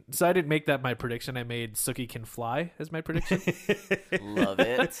 I mean, so I didn't make that my prediction. I made Sookie can fly as my prediction. Love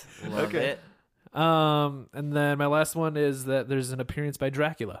it. Love Okay. it. And then my last one is that there's an appearance by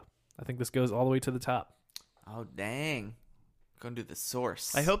Dracula. I think this goes all the way to the top. Oh dang. Gonna do the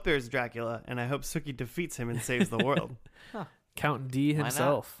source. I hope there's Dracula, and I hope Sookie defeats him and saves the world. Count D Why not?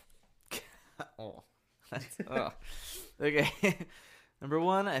 himself. Oh. Oh. Okay. Number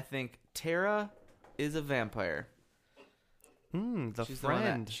 1, I think Tara is a vampire. The She's the one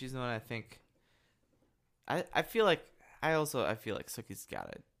friend. she's the one I think. I feel like Sookie's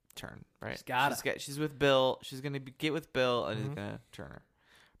gotta turn, right? She's gotta. She's with Bill. She's gonna get with Bill and Mhm. he's gonna turn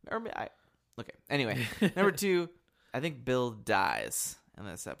her. Okay. Anyway, number 2, I think Bill dies in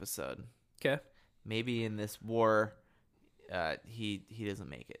this episode. Okay. Maybe in this war, he doesn't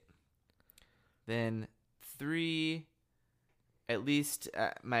make it. Then 3, at least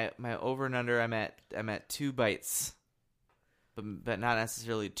my over and under, I'm at 2 bites, but not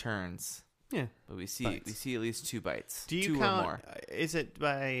necessarily turns. Yeah. But we see Bites. at least 2 bites. Do you 2 count? or more? Is it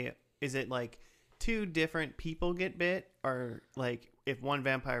like 2 different people get bit, or like if one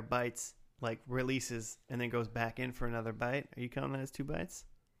vampire bites, like releases and then goes back in for another bite? Are you counting that as 2 bites?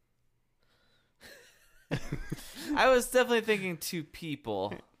 I was definitely thinking 2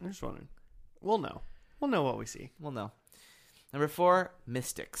 people. I'm just wondering. We'll know. We'll know what we see. Well, no. Number 4,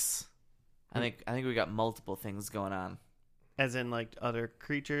 mystics. I think we got multiple things going on. As in, like other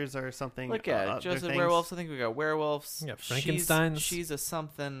creatures or something. Look at other Joseph things? werewolves. I think we got werewolves. Yeah, Frankensteins. She's a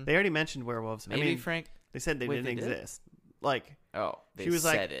something. They already mentioned werewolves. Maybe I mean, Frank. they said they Wait, didn't they did? exist. Like Oh, they she was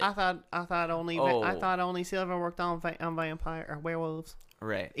said like, it. I thought only Oh. I thought only Silver worked on vampire or werewolves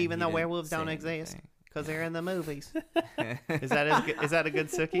Right. even and though he didn't werewolves say don't exist. anything. because they're in the movies. Is that a good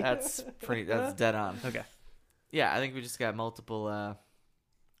Sookie? That's dead on. Okay. Yeah, I think we just got multiple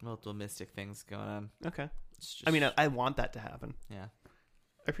mystic things going on. Okay. It's just, I mean, I want that to happen. yeah.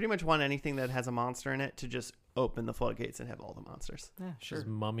 I pretty much want anything that has a monster in it to just open the floodgates and have all the monsters. Yeah, sure. Just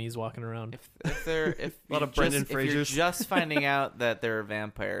mummies walking around. If they're if A lot you're of Brendan just, if you're Frasers. just finding out that they're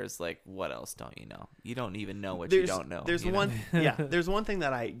vampires, like what else don't you know? You don't even know what you don't know. There's you know? one, yeah. There's one thing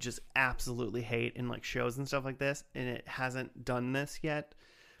that I just absolutely hate in like shows and stuff like this, and it hasn't done this yet.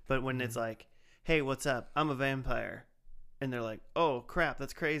 But when it's like, "Hey, what's up? I'm a vampire," and they're like, "Oh crap,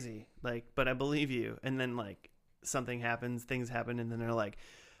 that's crazy!" Like, but I believe you. And then like something happens, things happen, and then they're like,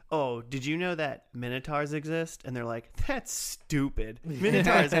 "Oh, did you know that minotaurs exist?" And they're like, "That's stupid.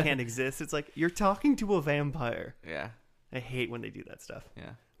 Minotaurs can't exist." It's like you're talking to a vampire. Yeah, I hate when they do that stuff.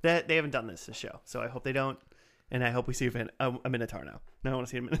 yeah. That they haven't done this show, so I hope they don't, and I hope we see a minotaur now. Now I want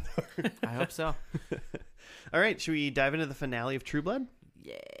to see a minotaur. I hope so. All right, should we dive into the finale of True Blood?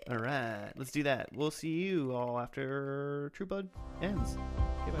 Yeah. All right, let's do that. We'll see you all after True Blood ends.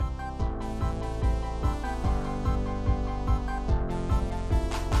 Okay, bye.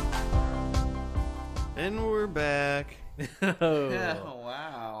 And we're back. Oh,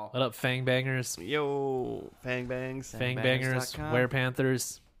 wow. What up, Fang Bangers? Yo, Fang Bangs, Fang Bangers, Fangbangers.com. Were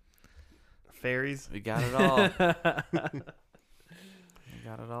Panthers. fairies. We got it all. We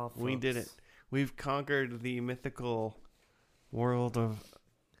got it all. We did it. folks. We've conquered the mythical world of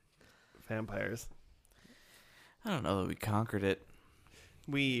vampires. I don't know that we conquered it.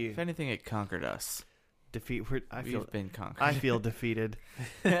 We If anything, it conquered us. defeat. I We've feel. been conquered. I feel defeated.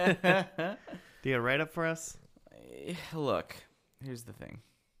 Do you got a write up for us? Look, here's the thing.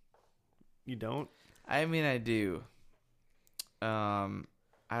 You don't. I mean, I do. I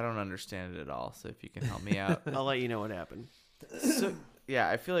don't understand it at all. So if you can help me out. I'll let you know what happened. So yeah,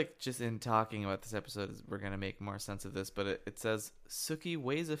 I feel like just in talking about this episode, we're gonna make more sense of this. But it says Suki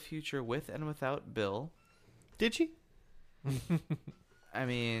weighs a future with and without Bill. Did she? I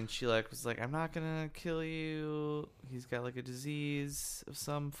mean, she was like, I'm not gonna kill you. He's got like a disease of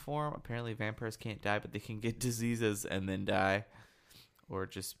some form. Apparently, vampires can't die, but they can get diseases and then die, or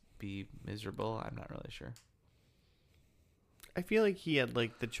just be miserable. I'm not really sure. I feel like he had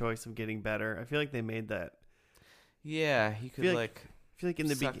like the choice of getting better. I feel like they made that. Yeah, he could Feel like I feel like in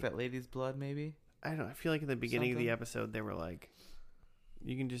the suck beginning. that lady's blood, maybe. I don't know. I feel like in the beginning of the Something. episode they were like,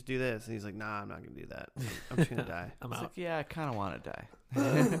 "You can just do this," and he's like, "Nah, I'm not gonna do that. I'm just gonna die." I'm It's out. like, yeah, I kind of want to die.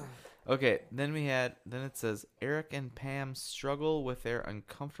 Okay, then it says Eric and Pam struggle with their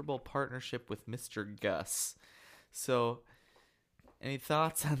uncomfortable partnership with Mr. Gus. So, any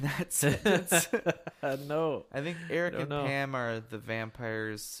thoughts on that sentence? No. I think Eric Don't and know. Pam are the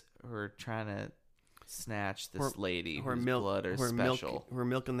vampires who are trying to snatch this lady We're whose blood is special. We're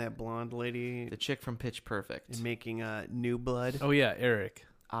milking that blonde lady The chick from Pitch Perfect. and making new blood. Oh yeah, Eric.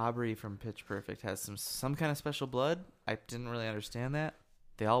 Aubrey from Pitch Perfect has some kind of special blood. I didn't really understand that.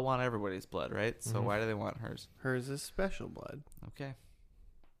 They all want everybody's blood, right? So Mhm. why do they want hers? Hers is special blood. Okay.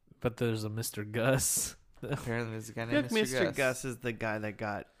 But there's a Mr. Gus. Apparently there's a guy I feel named like Mr. Mr. Gus is the guy that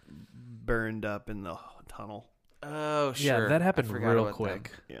got burned up in the tunnel. Oh, Yeah, sure. that I happened forgot real about quick.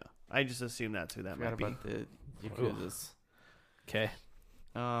 Yeah, I just assume that's who that Them. might Forgot be. about the Yakuzas. Okay.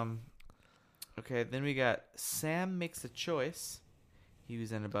 Okay, then we got Sam makes a choice. He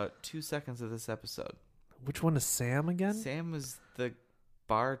was in about 2 seconds of this episode. Which one is Sam again? Sam was the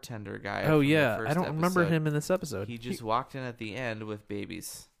bartender guy. Oh from the yeah, first I don't remember episode. him in this episode. He just walked in at the end with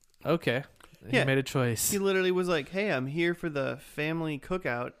babies. Okay. He Yeah. made a choice. He literally was like, "Hey, I'm here for the family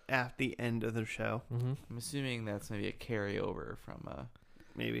cookout at the end of the show." Mm-hmm. I'm assuming that's maybe a carryover from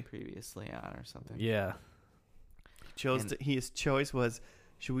Maybe previously on or something. Yeah. his choice was,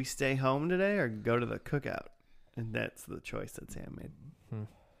 should we stay home today or go to the cookout? And that's the choice that Sam made.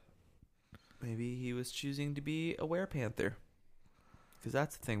 Maybe he was choosing to be a werepanther. Because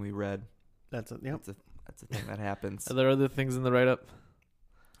that's the thing we read. That's yep. That's the thing that happens. Are there other things in the write up?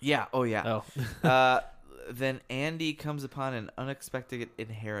 Yeah. Oh, yeah. Oh. Then Andy comes upon an unexpected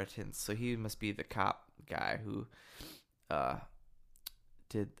inheritance. So he must be the cop guy who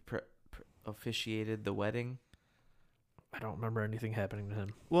officiated the wedding. I don't remember anything happening to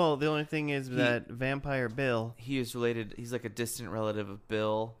him. Well, the only thing is that Vampire Bill. He is related. He's like a distant relative of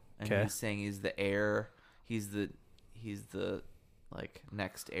Bill, and Okay. he's saying he's the heir. He's the like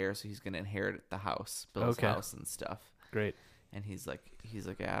next heir, so he's gonna inherit the house, Bill's Okay. house and stuff. Great. And he's like,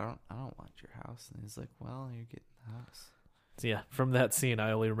 I don't want your house. And he's like, well, you're getting the house. So yeah, from that scene,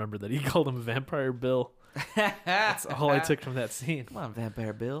 I only remember that he called him Vampire Bill. That's all I took from that scene. Come on,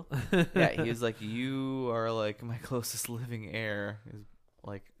 Vampire Bill. Yeah, he was like, you are like my closest living heir. Is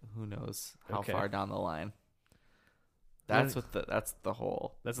like, who knows how Okay. far down the line. That's the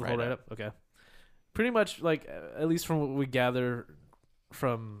whole. That's the whole write up. Okay. Pretty much, like, at least from what we gather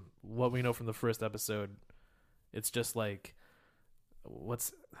from what we know from the first episode, it's just like,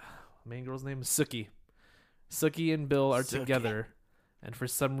 what's main girl's name? Suki. Sookie and Bill are Sookie. together, and for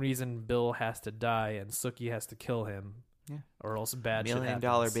some reason Bill has to die and Sookie has to kill him. Yeah. Or else bad shit $1 million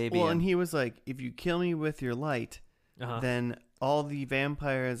happens. baby. Well, and he was like, if you kill me with your light, Uh-huh. then all the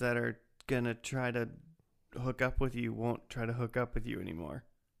vampires that are gonna try to hook up with you won't try to hook up with you anymore.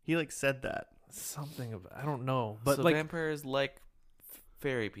 He like said that. Something of I don't know, but so like vampires like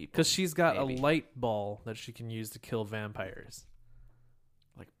fairy people. because she's got maybe. a light ball that she can use to kill vampires,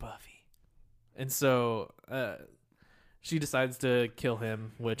 Like Buffy. and so she decides to kill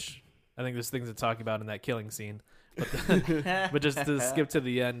him, which I think there's things to talk about in that killing scene. But just to skip to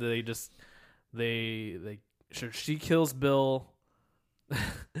the end, she kills Bill,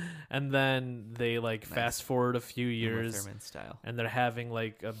 and then they like Nice. fast forward a few Uma years, Thurman style. and they're having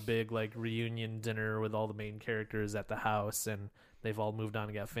like a big like reunion dinner with all the main characters at the house, and they've all moved on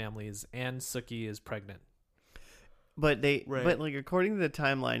and got families, and Sookie is pregnant. But Right. but like according to the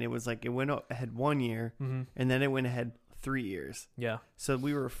timeline, it was like it went ahead 1 year, Mm-hmm. and then it went ahead 3 years. Yeah. So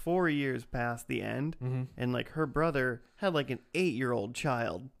we were 4 years past the end, Mm-hmm. and like her brother had like an 8-year-old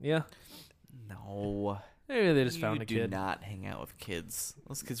child. Yeah. No. Maybe they just You found a do kid. not hang out with kids.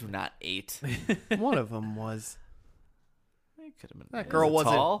 Those kids were not 8. One of them was. They could have been. That it girl was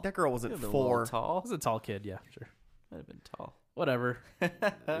wasn't. tall. That girl Could wasn't have been a little 4. Tall. Was a tall kid. Yeah, sure. Might have been tall. Whatever.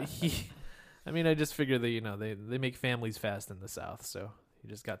 I mean, I just figure that they make families fast in the South, so he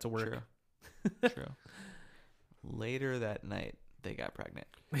just got to work. True. True. Later that night, they got pregnant.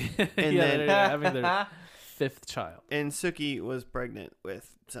 And And yeah, then- they're having their 5th child And Sookie was pregnant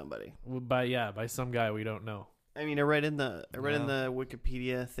with somebody. by some guy we don't know. I mean, I read in the Wow.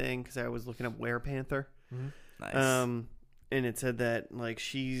 Wikipedia thing because I was looking up Werepanther. Nice. And it said that like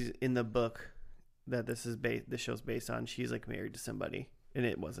she's in the book that this show's based on. She's like married to somebody, and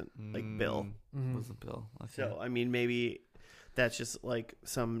it wasn't like Bill. Mhm. Wasn't Bill. Okay. So I mean, maybe that's just like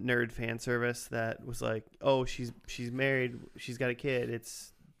some nerd fan service that was like, oh, she's married, she's got a kid.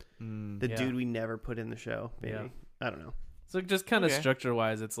 It's the Yeah. dude we never put in the show. Maybe Yeah. I don't know. So just kind of Okay. structure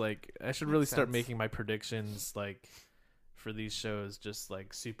wise, it's like I should really Makes start sense. making my predictions like for these shows just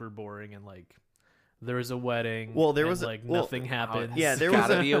like super boring and like there was a wedding. Well, there and, was like well, nothing happened. Yeah, there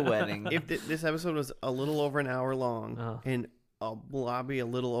gotta was be a wedding. If this episode was a little over an hour long, Uh-huh. and probably a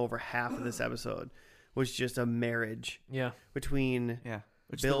little over half of this episode was just a marriage Yeah. between Yeah.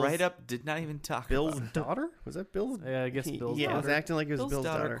 Which Bill's- the write-up did not even talk Bill's about. daughter. Was that Bill's? Yeah, I guess Bill's Yeah, it was daughter. acting like it was Bill's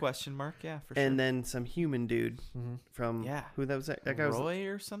daughter. Question mark? Yeah, for sure. And then some human dude Mhm. from Yeah. who that was. That guy was. Roy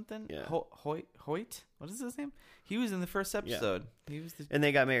or something? Yeah. Hoyt? What is his name? He was in the first episode. He was the And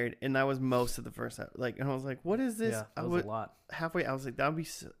they got married, and that was most of the first. Like, and I was like, "What is this?" Yeah, I that was was a lot. halfway. I was like, "That'd be.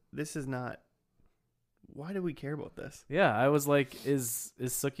 This is not. Why do we care about this?" Yeah, I was like, is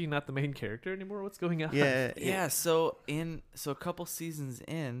Sookie not the main character anymore? What's going on? Yeah, Yeah, so a couple seasons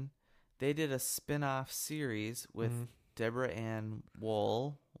in, they did a spin-off series with Mhm. Deborah Ann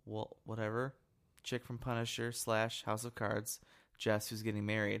Woll, whatever, chick from Punisher / House of Cards, Jess, who's getting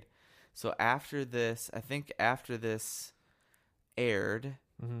married. So after this aired,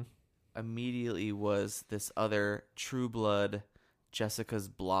 Mhm. immediately was this other True Blood Jessica's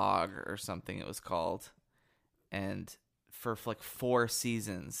Blog or something it was called. And for like 4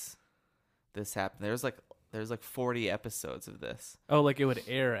 seasons this happened. There's like 40 episodes of this. Oh, like it would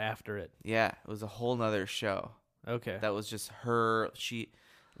air after it. Yeah, it was a whole nother show. Okay. That was just her.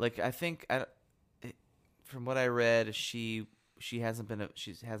 From what I read, she hasn't been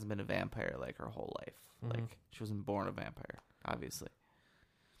a vampire like her whole life. Mhm. Like she wasn't born a vampire, obviously.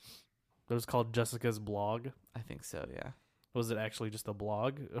 It was called Jessica's Blog. I think so. Yeah. Was it actually just a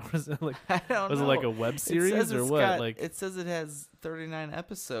blog, or was it like I don't was know. it like a web series or what? Like it says it has 39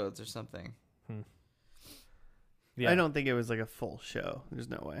 episodes or something. yeah. I don't think it was like a full show. There's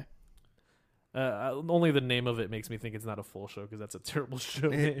no way. Only the name of it makes me think it's not a full show because that's a terrible show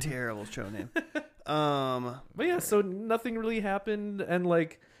name. Terrible show name. But yeah, so nothing really happened, and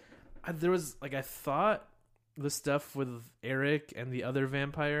like there was like I thought the stuff with Eric and the other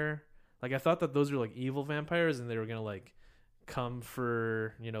vampire, like I thought that those were like evil vampires and they were gonna like come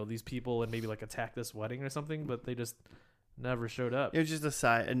for these people and maybe like attack this wedding or something, but they just never showed up. It was just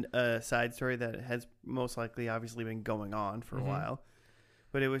a side story that has most likely obviously been going on for a Mhm. while,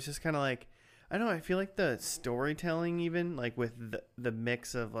 but it was just kind of like, I don't know. I feel like the storytelling, even like with the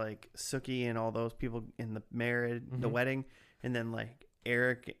mix of like Sookie and all those people in the the Mhm. wedding, and then like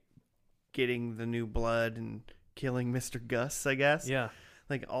Eric getting the new blood and killing Mr. Gus, I guess. Yeah,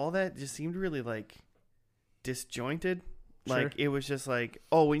 Like all that just seemed really like disjointed. Sure. Like it was just like,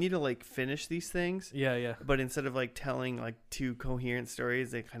 oh, we need to like finish these things. yeah. But instead of like telling like 2 coherent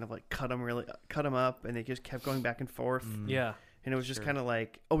stories, they kind of like cut them up, and they just kept going back and forth. Mm. Yeah. and it was just Sure. kind of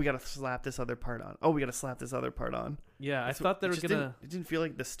like, oh, we got to slap this other part on. Oh, we got to slap this other part on. Yeah, I That's thought they were it just gonna. It didn't feel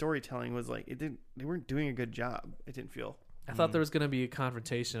like the storytelling was like it didn't. They weren't doing a good job. It didn't feel. I thought there was gonna be a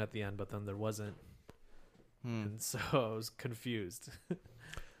confrontation at the end, but then there wasn't, Hmm. and so I was confused.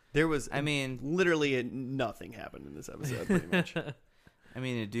 There was. I mean, literally nothing happened in this episode. Pretty much.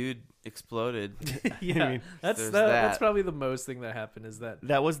 a dude exploded. Yeah, I mean, that's there's that's that. probably the most thing that happened is that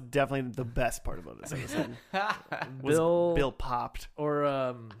that was definitely the best part about this episode. was Bill, Bill popped. or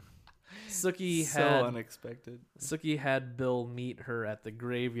Sookie so had unexpected. Sookie had Bill meet her at the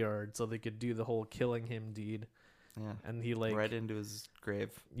graveyard so they could do the whole killing him deed, Yeah, and he like right into his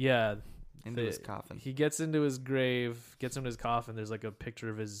grave, yeah. into the- his coffin. He gets into his grave, gets into his coffin. There's like a picture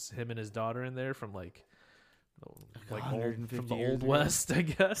of him and his daughter in there from like old, 150 from the years old ago. west, I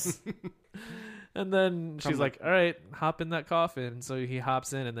guess. And then she's like, "All right, hop in that coffin." So he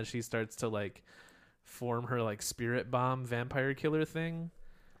hops in, and then she starts to like form her like spirit bomb vampire killer thing.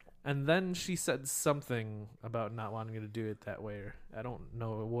 And then she said something about not wanting to do it that way. Or I don't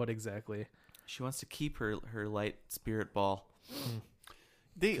know what exactly. She wants to keep her light spirit ball.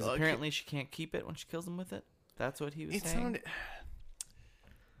 They 'Cause apparently she can't keep it when she kills him with it. That's what he was it saying. sounded.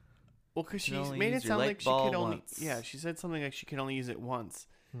 Well, because she You can only made it use your sound light like she ball could only. once. Yeah, she said something like she could only use it once,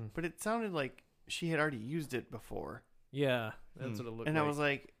 but it sounded like she had already used it before. Yeah, that's Hmm. what it looked And like. I was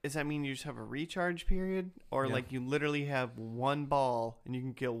like, does that mean you just have a recharge period? Or Yeah. like you literally have one ball and you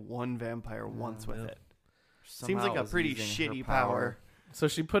can kill one vampire once with yeah. it? Somehow Seems like it a was pretty using her shitty power. So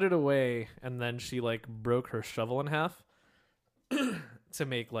she put it away, and then she like broke her shovel in half to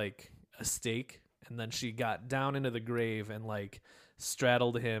make like a stake, and then she got down into the grave and like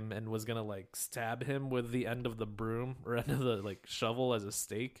straddled him and was gonna like stab him with the end of the broom or end of the like shovel as a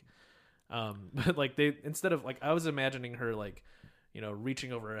stake. But like they instead of like I was imagining her like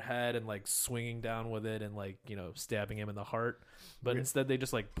reaching over her head and like swinging down with it and like stabbing him in the heart, but instead they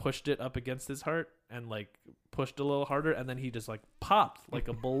just like pushed it up against his heart and like pushed a little harder, and then he just like popped like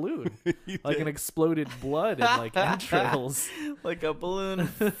a balloon, like an exploded blood and like entrails. Like a balloon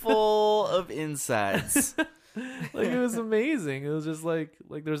full of insides. Like it was amazing. It was just like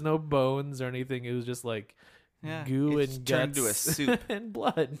there's no bones or anything. It was just like Yeah, goo it and just guts turned to a soup. and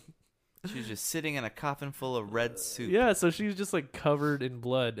blood. She was just sitting in a coffin full of red soup. Yeah, so she's just like covered in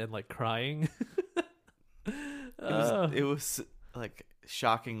blood and like crying. It was like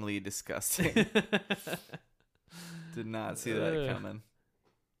shockingly disgusting. Did not see that coming.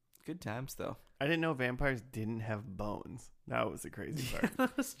 Good times though. I didn't know vampires didn't have bones. That was the crazy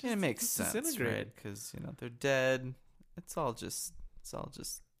part. It makes sense, disintegrated. right? Because they're dead. It's all just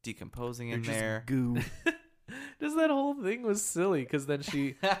decomposing in They're just there. goo. Just that whole thing was silly because then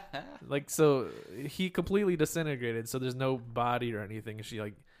she so he completely disintegrated, so there's no body or anything. She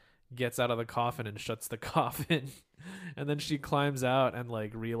like gets out of the coffin and shuts the coffin, and then she climbs out and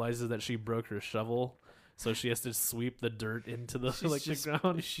like realizes that she broke her shovel, so she has to sweep the dirt into the the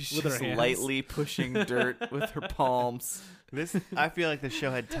ground She's with just her hands. lightly pushing dirt with her palms. This I feel like the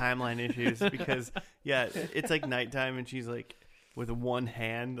show had timeline issues because it's like nighttime and she's like with one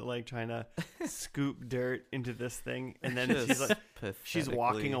hand like trying to scoop dirt into this thing, and then she's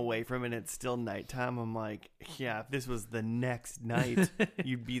walking away from it and it's still nighttime. I'm like, yeah, if this was the next night,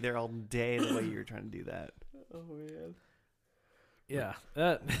 you'd be there all day the way you were trying to do that. Oh man. Yeah,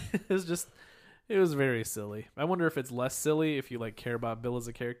 that it was very silly. I wonder if it's less silly if you like care about Bill as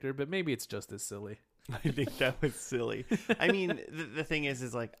a character, but maybe it's just as silly. I think that was silly. I mean, the thing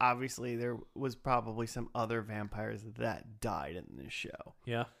is like obviously there was probably some other vampires that died in this show.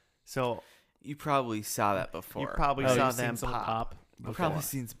 Yeah. So You probably saw that before. you probably Oh, saw you've seen them someone pop. You've before. probably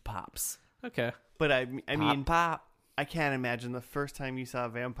seen some pops. Okay. But I mean, Pop. I can't imagine the first time you saw a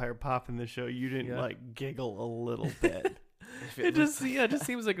vampire pop in the show, you didn't Yeah. like giggle a little bit. It just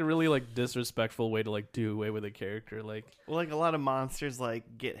seems like a really like disrespectful way to like do away with a character. Like Well, like a lot of monsters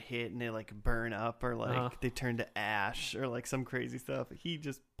like get hit and they like burn up or like they turn to ash or like some crazy stuff. He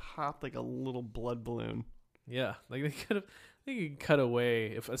just popped like a little blood balloon. yeah, like they could cut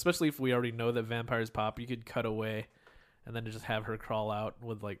away especially if we already know that vampires pop. You could cut away and then just have her crawl out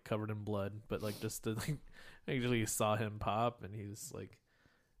with like covered in blood. But like just to like actually saw him pop and he's like.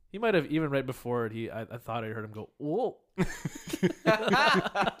 He might have even right before it. I thought I heard him go, "Whoa!"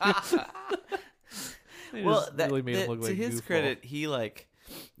 Well, really made him look to like his goofball. credit, he like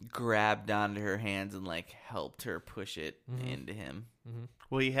grabbed onto her hands and like helped her push it into him. Mm-hmm.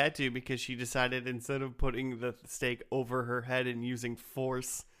 Well, he had to because she decided instead of putting the stake over her head and using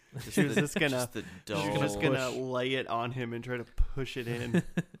force, she was just gonna lay it on him and try to push it in.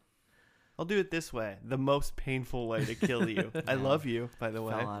 I'll do it this way, the most painful way to kill you. I love you, by the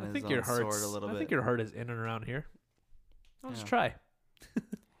way. Fell on I his think own your heart's. sword a little I bit. think your heart is in and around here. I'll just Yeah. try.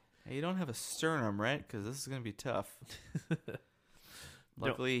 Hey, you don't have a sternum, right? Because this is gonna be tough.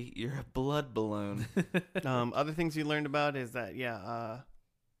 Luckily, you're a blood balloon. Other things you learned about is that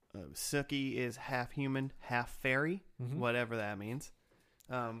Sookie is half human, half fairy, Mhm. whatever that means.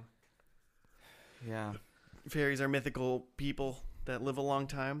 Yeah. Fairies are mythical people that live a long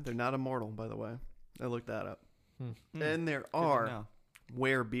time. They're not immortal, by the way. I looked that up. And there Good to are know.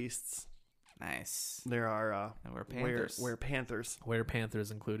 werebeasts. Nice. There are And we're panthers. panthers. Where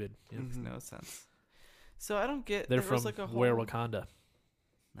Panthers included. Yeah. Makes Mhm. no sense. So I don't get. They're there was from like a whole... Where Wakanda.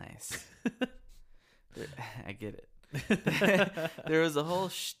 Nice. I get it. There was a whole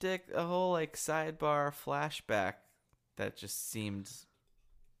shtick, a whole like sidebar flashback that just seemed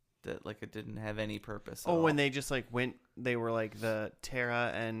that like it didn't have any purpose. At Oh, when all. they just like went, they were like the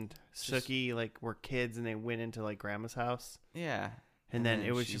Tara and Just- Sookie like were kids, and they went into like Grandma's house, yeah, and then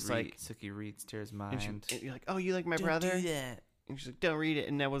it was she just like, Sookie reads Tara's and mind. you're like, oh, you like my Don't brother? do that. And she's like, don't read it,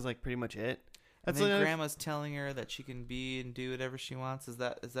 and that was like pretty much it. And That's then another- Grandma's telling her that she can be and do whatever she wants. Is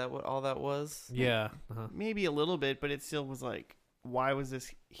that what all that was? Yeah. Uh-huh. maybe a little bit, but it still was like, why was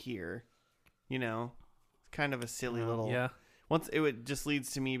this here? You know, it's kind of a silly little. Yeah. Once it would just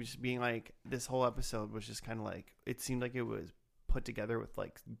leads to me just being like, this whole episode was just kind of like, it seemed like it was put together with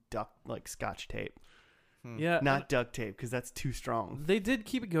like scotch tape, Yeah. not duct tape, because that's too strong. They did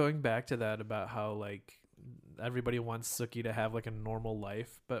keep going back to that about how like everybody wants Sookie to have like a normal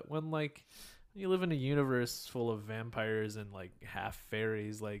life, but when like you live in a universe full of vampires and like half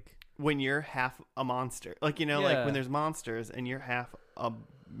fairies, like When you're half a monster, like like Yeah. when there's monsters and you're half a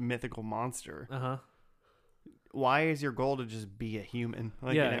mythical monster, uh-huh. why is your goal to just be a human?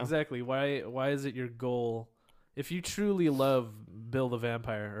 Like, Yeah, exactly. Why is it your goal? If you truly love Bill the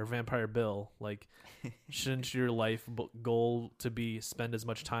Vampire or Vampire Bill, like shouldn't your life goal to be spend as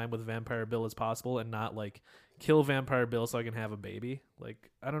much time with Vampire Bill as possible and not like kill Vampire Bill so I can have a baby? Like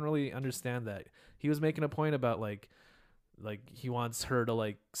I don't really understand that. He was making a point about like he wants her to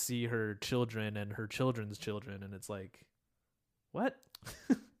like see her children and her children's children, and it's like, what?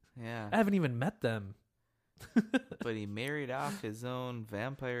 Yeah. I haven't even met them. But he married off his own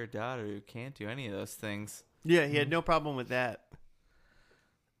vampire daughter who can't do any of those things. Yeah, he had no problem with that.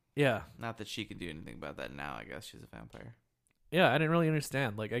 Yeah. Not that she can do anything about that now. I guess she's a vampire. Yeah, I didn't really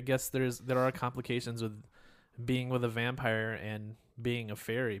understand. Like, I guess there are complications with being with a vampire and being a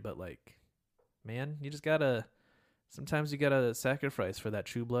fairy, but like, man, sometimes you gotta sacrifice for that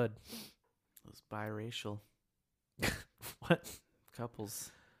true blood. Those biracial What?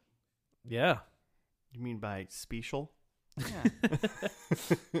 couples. Yeah. You mean by special? Yeah.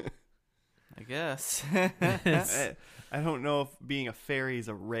 I guess. I don't know if being a fairy is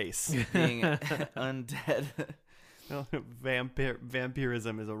a race. Being undead. No,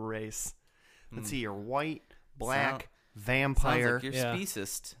 vampirism is a race. Let's see, you're white, black, Sounds vampire. like you're Yeah.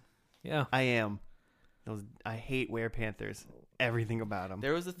 speciest. Yeah. I am. I hate werepanthers. Everything about them.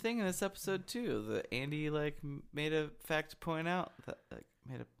 There was a thing in this episode too that Andy like made a fact to point out that like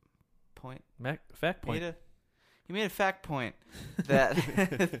made a point. Fact point. He made a fact point that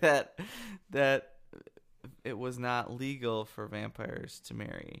that it was not legal for vampires to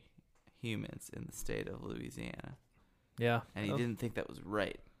marry humans in the state of Louisiana, Yeah. and he didn't think that was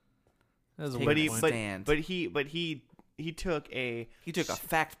right. That was a Take weird a point. stand. but he took a He took a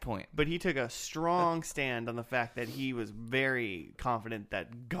fact point. but he took a strong stand on the fact that he was very confident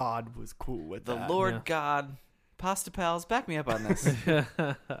that God was cool with The that. Lord Yeah. God, Pasta Pals, back me up on this.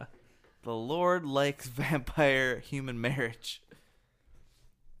 The Lord likes vampire human marriage.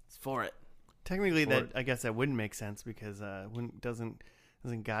 It's for it. Technically, For that it. I guess that wouldn't make sense because doesn't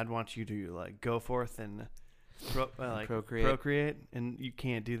God want you to like go forth and procreate, and you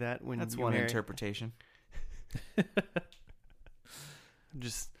can't do that when That's you one marry. interpretation.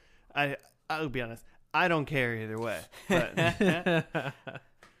 I'll be honest. I don't care either way. But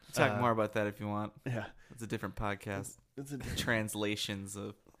Talk more about that if you want. yeah, It's a different podcast. it's a, Translations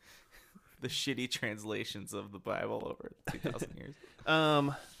of the shitty translations of the Bible over 2,000 years.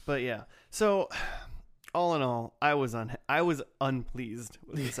 but yeah. So all in all, I was unpleased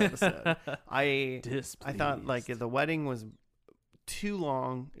with this episode. I thought like the wedding was too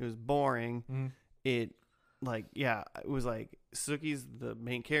long. It was boring. Mhm. It was like Sookie's the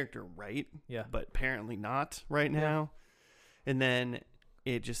main character, right? Yeah. But apparently not right now. And then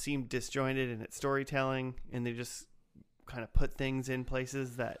it just seemed disjointed in its storytelling, and they just kind of put things in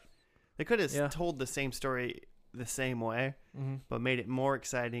places that they could have told the same story the same way, but made it more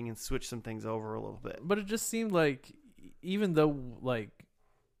exciting and switched some things over a little bit. But it just seemed like, even though, like,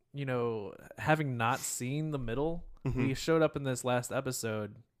 you know, having not seen the middle, we showed up in this last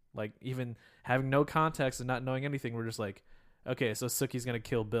episode, like, even having no context and not knowing anything, we're just like, okay, so Suki's gonna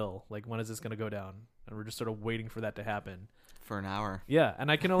kill Bill. Like, when is this gonna go down? And we're just sort of waiting for that to happen. For an hour. Yeah, and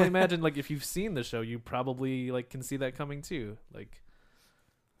I can only imagine, like, if you've seen the show, you probably like can see that coming too. Like,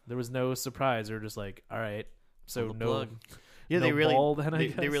 there was no surprise, or just like, all right, so Pull the no, plug. Yeah, no they really ball then, I they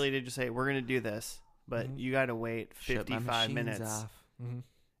guess. really did just say we're gonna do this, but Mhm. you got to wait Shut my 55 machines minutes. off. Mm-hmm.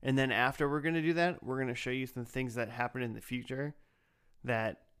 And then after we're going to do that, we're going to show you some things that happen in the future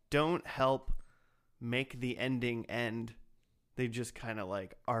that don't help make the ending end. They just kind of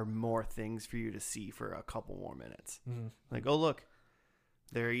like are more things for you to see for a couple more minutes. Mm-hmm. Like, oh, look,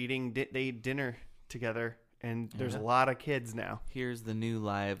 they're eating, they eat dinner together and there's Yeah. a lot of kids now. Here's the new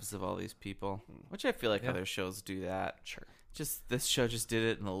lives of all these people, which I feel like Yeah. other shows do that. Sure. Just this show just did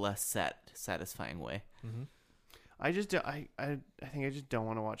it in a less satisfying way. Mm-hmm. I just, I think I just don't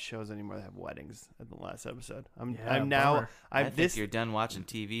want to watch shows anymore that have weddings in the last episode. I'm Yeah, now, bummer. I think this, you're done watching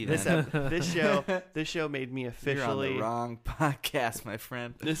TV this, then. this show made me You're on officially, the wrong podcast, my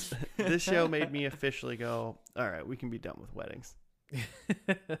friend. this show made me officially go, all right, we can be done with weddings. We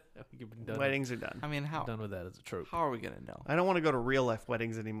could be done, Weddings are done. I mean, how done with that as a trope. how are we gonna know? I don't want to go to real life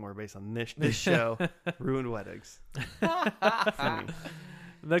weddings anymore based on this show. Ruined weddings for me.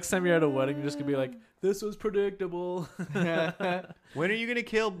 Next time you're at a wedding, you're just gonna be like, "This was predictable." When are you gonna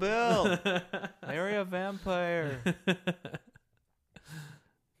kill Bill? Marry a vampire.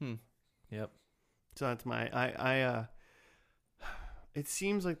 Yep. So that's my it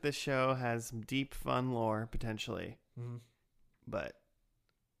seems like this show has some deep fun lore potentially, Mm-hmm. but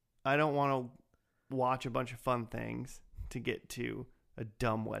I don't want to watch a bunch of fun things to get to a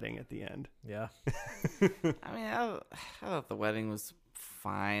dumb wedding at the end. Yeah. I mean, I thought the wedding was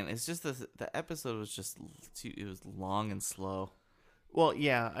fine. It's just the episode was just too. It was long and slow. Well,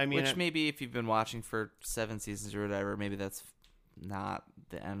 yeah, I mean, Which maybe if you've been watching for 7 seasons or whatever, maybe that's not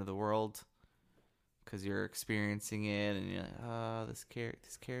the end of the world because you're experiencing it and you're like, oh, these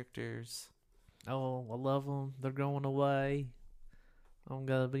characters. Oh, I love them. They're going away. I'm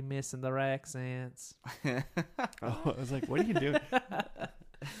gonna be missing their accents. oh, I was like, what are you doing?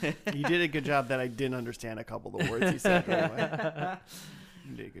 You did a good job that I didn't understand a couple of the words you said. Anyway.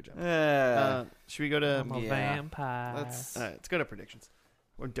 You did a good job. Should we go to? I'm a yeah. vampire. Let's. Let's go to predictions.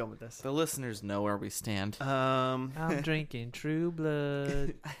 We're done with this. The listeners know where we stand. I'm drinking True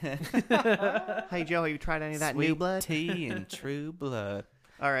Blood. Hey Joe, have you tried any of that Sweet new blood? tea and True Blood.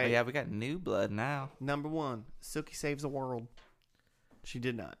 All Oh, right. yeah, we got new blood now. Number 1, Suki saves the world. She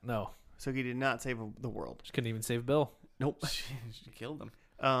did not. No, Suki did not save the world. she couldn't even save Bill. Nope. She killed him.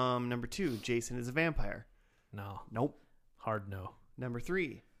 Number 2, Jason is a vampire. No, Nope. hard no. Number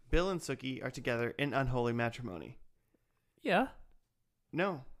 3, Bill and Suki are together in unholy matrimony. Yeah.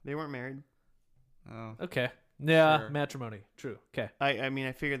 No, they weren't married. Oh. Okay. Yeah. Sure. Matrimony. True. Okay. I mean,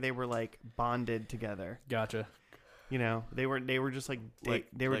 I figured they were like bonded together. Gotcha. You know, they were just like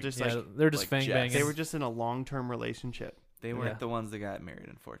they were like- just Yeah, like they're just like fang Jets. banging. they were just in a long-term relationship. They weren't Yeah. the ones that got married,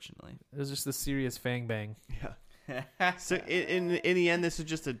 unfortunately. It was just a serious fang bang. Yeah. So in the end, this is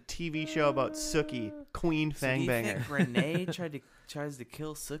just a TV show about Suki, Queen So do you Fangbanger. think Renee tries to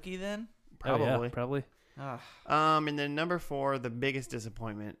kill Suki then? Probably. Oh, yeah, probably. Ah, And then number 4, the biggest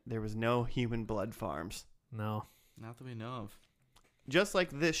disappointment: there was no human blood farms. No. not that we know of. Just like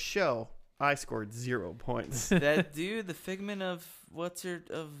this show, I scored 0 points. That dude, the figment of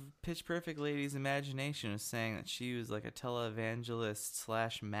Pitch Perfect lady's imagination, was saying that she was like a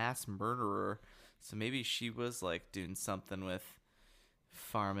televangelist / mass murderer. So maybe she was like doing something with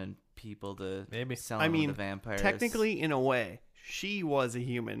farming people to Maybe. sell I them mean, to vampires. Technically, in a way, she was a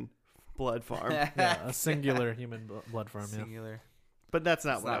human blood farm, Yeah, a singular human blood farm. Yeah. singular. but that's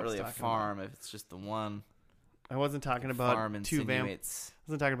not It's what not I was really a talking farm if it's just the one. about. I wasn't talking Farm about two insinuates. I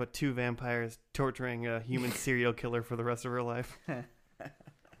wasn't talking about 2 vampires torturing a human serial killer for the rest of her life.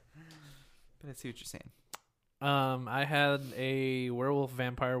 But I see what you're saying. I had a werewolf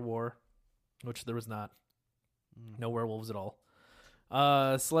vampire war, which there was not. No werewolves at all.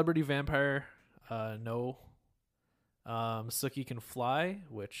 Celebrity vampire, no. Suki can fly,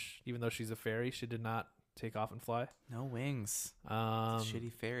 which even though she's a fairy, she did not take off and fly. No wings. It's a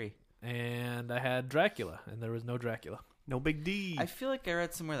shitty fairy. And I had Dracula, and there was no Dracula. No big D. I feel like I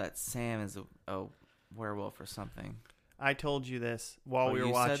read somewhere that Sam is a werewolf or something. I told you this while Oh, we were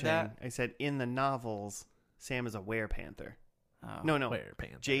you said watching. that? I said in the novels, Sam is a werepanther. Oh. No,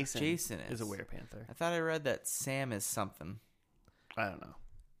 Werepanther. Jason is a werepanther. I thought I read that Sam is something. I don't know.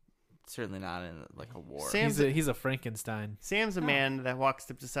 Certainly not in like a war. Sam- He's a Frankenstein. Sam's a Oh. man that walks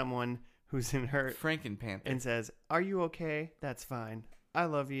up to someone who's in hurt Frankenpanther. and says, "Are you okay? That's fine. I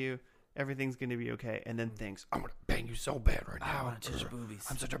love you. Everything's gonna be okay." And then thinks, "I'm gonna bang you so bad right I now. want to touch your boobies.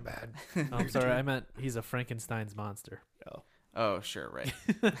 I'm such a bad." I'm sorry, I meant he's a Frankenstein's monster. Oh. Oh, sure, right.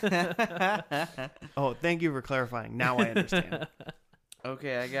 Oh, thank you for clarifying. Now I understand.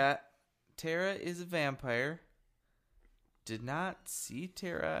 Okay, I got Tara is a vampire. Did not see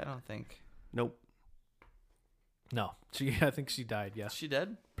Tara, I don't think. Nope. No, I think she died. Yeah, Is she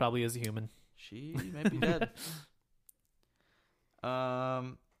dead? probably is a human. She might be dead.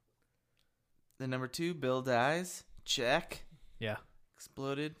 Then number 2, Bill dies. Check. Yeah.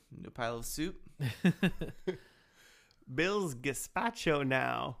 Exploded into a pile of soup. Bill's gazpacho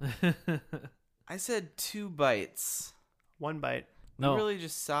now. I said 2 bites. 1 bite. No, We really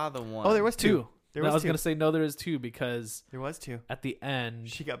just saw the one. Oh, there was 2. two. There No, was I was 2. gonna say no. There is 2 because There was 2. at the end.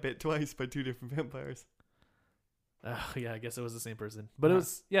 She got bit twice by 2 different vampires. Yeah, I guess it was the same person, but it Uh-huh.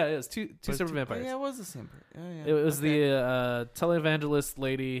 was it was two Was separate two- Oh, vampires. yeah, it was the same person. Oh, yeah. It was Okay. the televangelist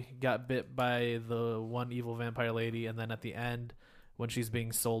lady got bit by the one evil vampire lady, and then at the end, when she's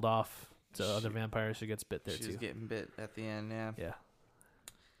being sold off to other vampires, she gets bit there She too. was getting bit at the end, yeah. Yeah.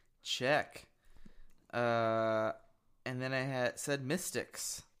 Check. And then I had said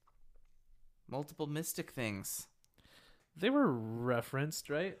mystics. Multiple mystic things. They were referenced,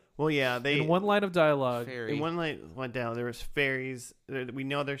 right? Well, yeah, they In one line of dialogue. Fairy. in one light went down. There was fairies. We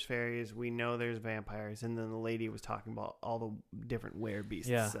know there's fairies. We know there's vampires. And then the lady was talking about all the different werebeasts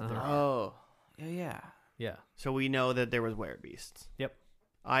Yeah, that there uh-huh. are. Oh. Yeah. Yeah. So we know that there was werebeasts. Yep.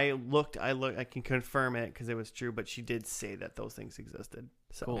 I can confirm it because it was true, but she did say that those things existed.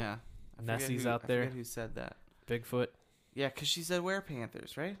 So Cool. Yeah. I forget Nessie's who- out I there. forget who said that. Bigfoot. Yeah, because she said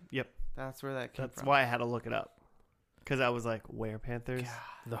werepanthers, right? Yep. That's where that came that's from. why I had to look it up. Because I was like, werepanthers?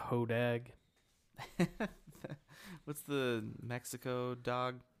 The Hodag. What's the Mexico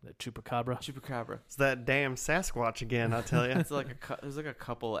dog? The Chupacabra. Chupacabra. It's that damn Sasquatch again, I'll tell you. It's like there's like a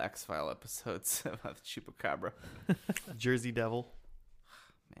couple X-File episodes about the Chupacabra. Jersey Devil.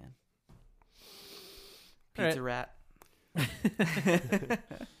 Man. All right. Pizza rat.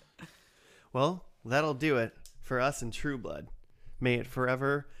 Well, that'll do it for us in True Blood. May it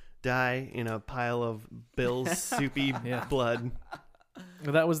forever die in a pile of Bill's soupy Yeah. blood.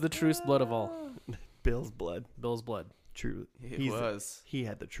 That was the truest blood of all. Bill's blood. Bill's blood. True. It was. He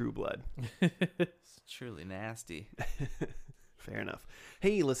had the true blood. It's truly nasty. Fair enough.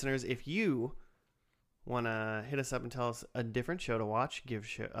 Hey, listeners, if you want to hit us up and tell us a different show to watch, give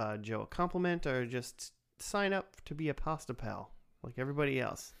Joe a compliment, or just sign up to be a pasta pal like everybody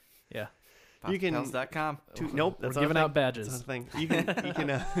else. Yeah. You can- Pastapals.com. Nope, We're that's not giving a out thing. badges. That's not a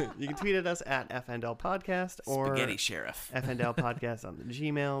thing. You can tweet at us at FNL Podcast or Spaghetti Sheriff. FNL Podcast on the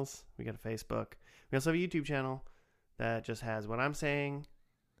Gmails. We got a Facebook. We also have a YouTube channel that just has what I'm saying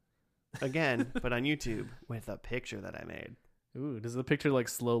again, but on YouTube with a picture that I made. Ooh, does the picture like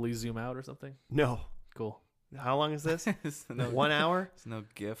slowly zoom out or something? No. Cool. How long is this? There's no, 1 hour? there's no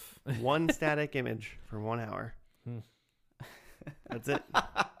GIF. One static image for 1 hour. That's it.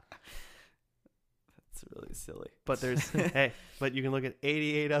 It's really silly. But but you can look at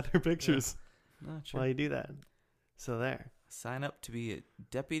 88 other pictures No, true. while you do that. So there. Sign up to be a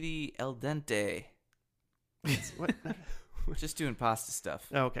deputy el dente. What? Just doing pasta stuff.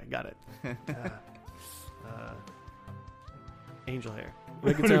 Oh, okay, got it. Angel hair.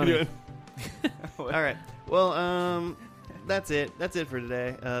 Rigatoni. What are you doing? All right. Well, that's it. That's it for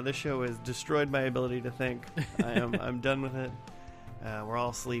today. This show has destroyed my ability to think. I'm done with it. We're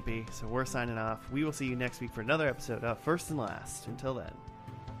all sleepy, so we're signing off. We will see you next week for another episode of First and Last. Until then,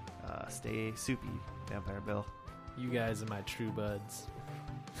 stay soupy, Vampire Bill. You guys are my true buds.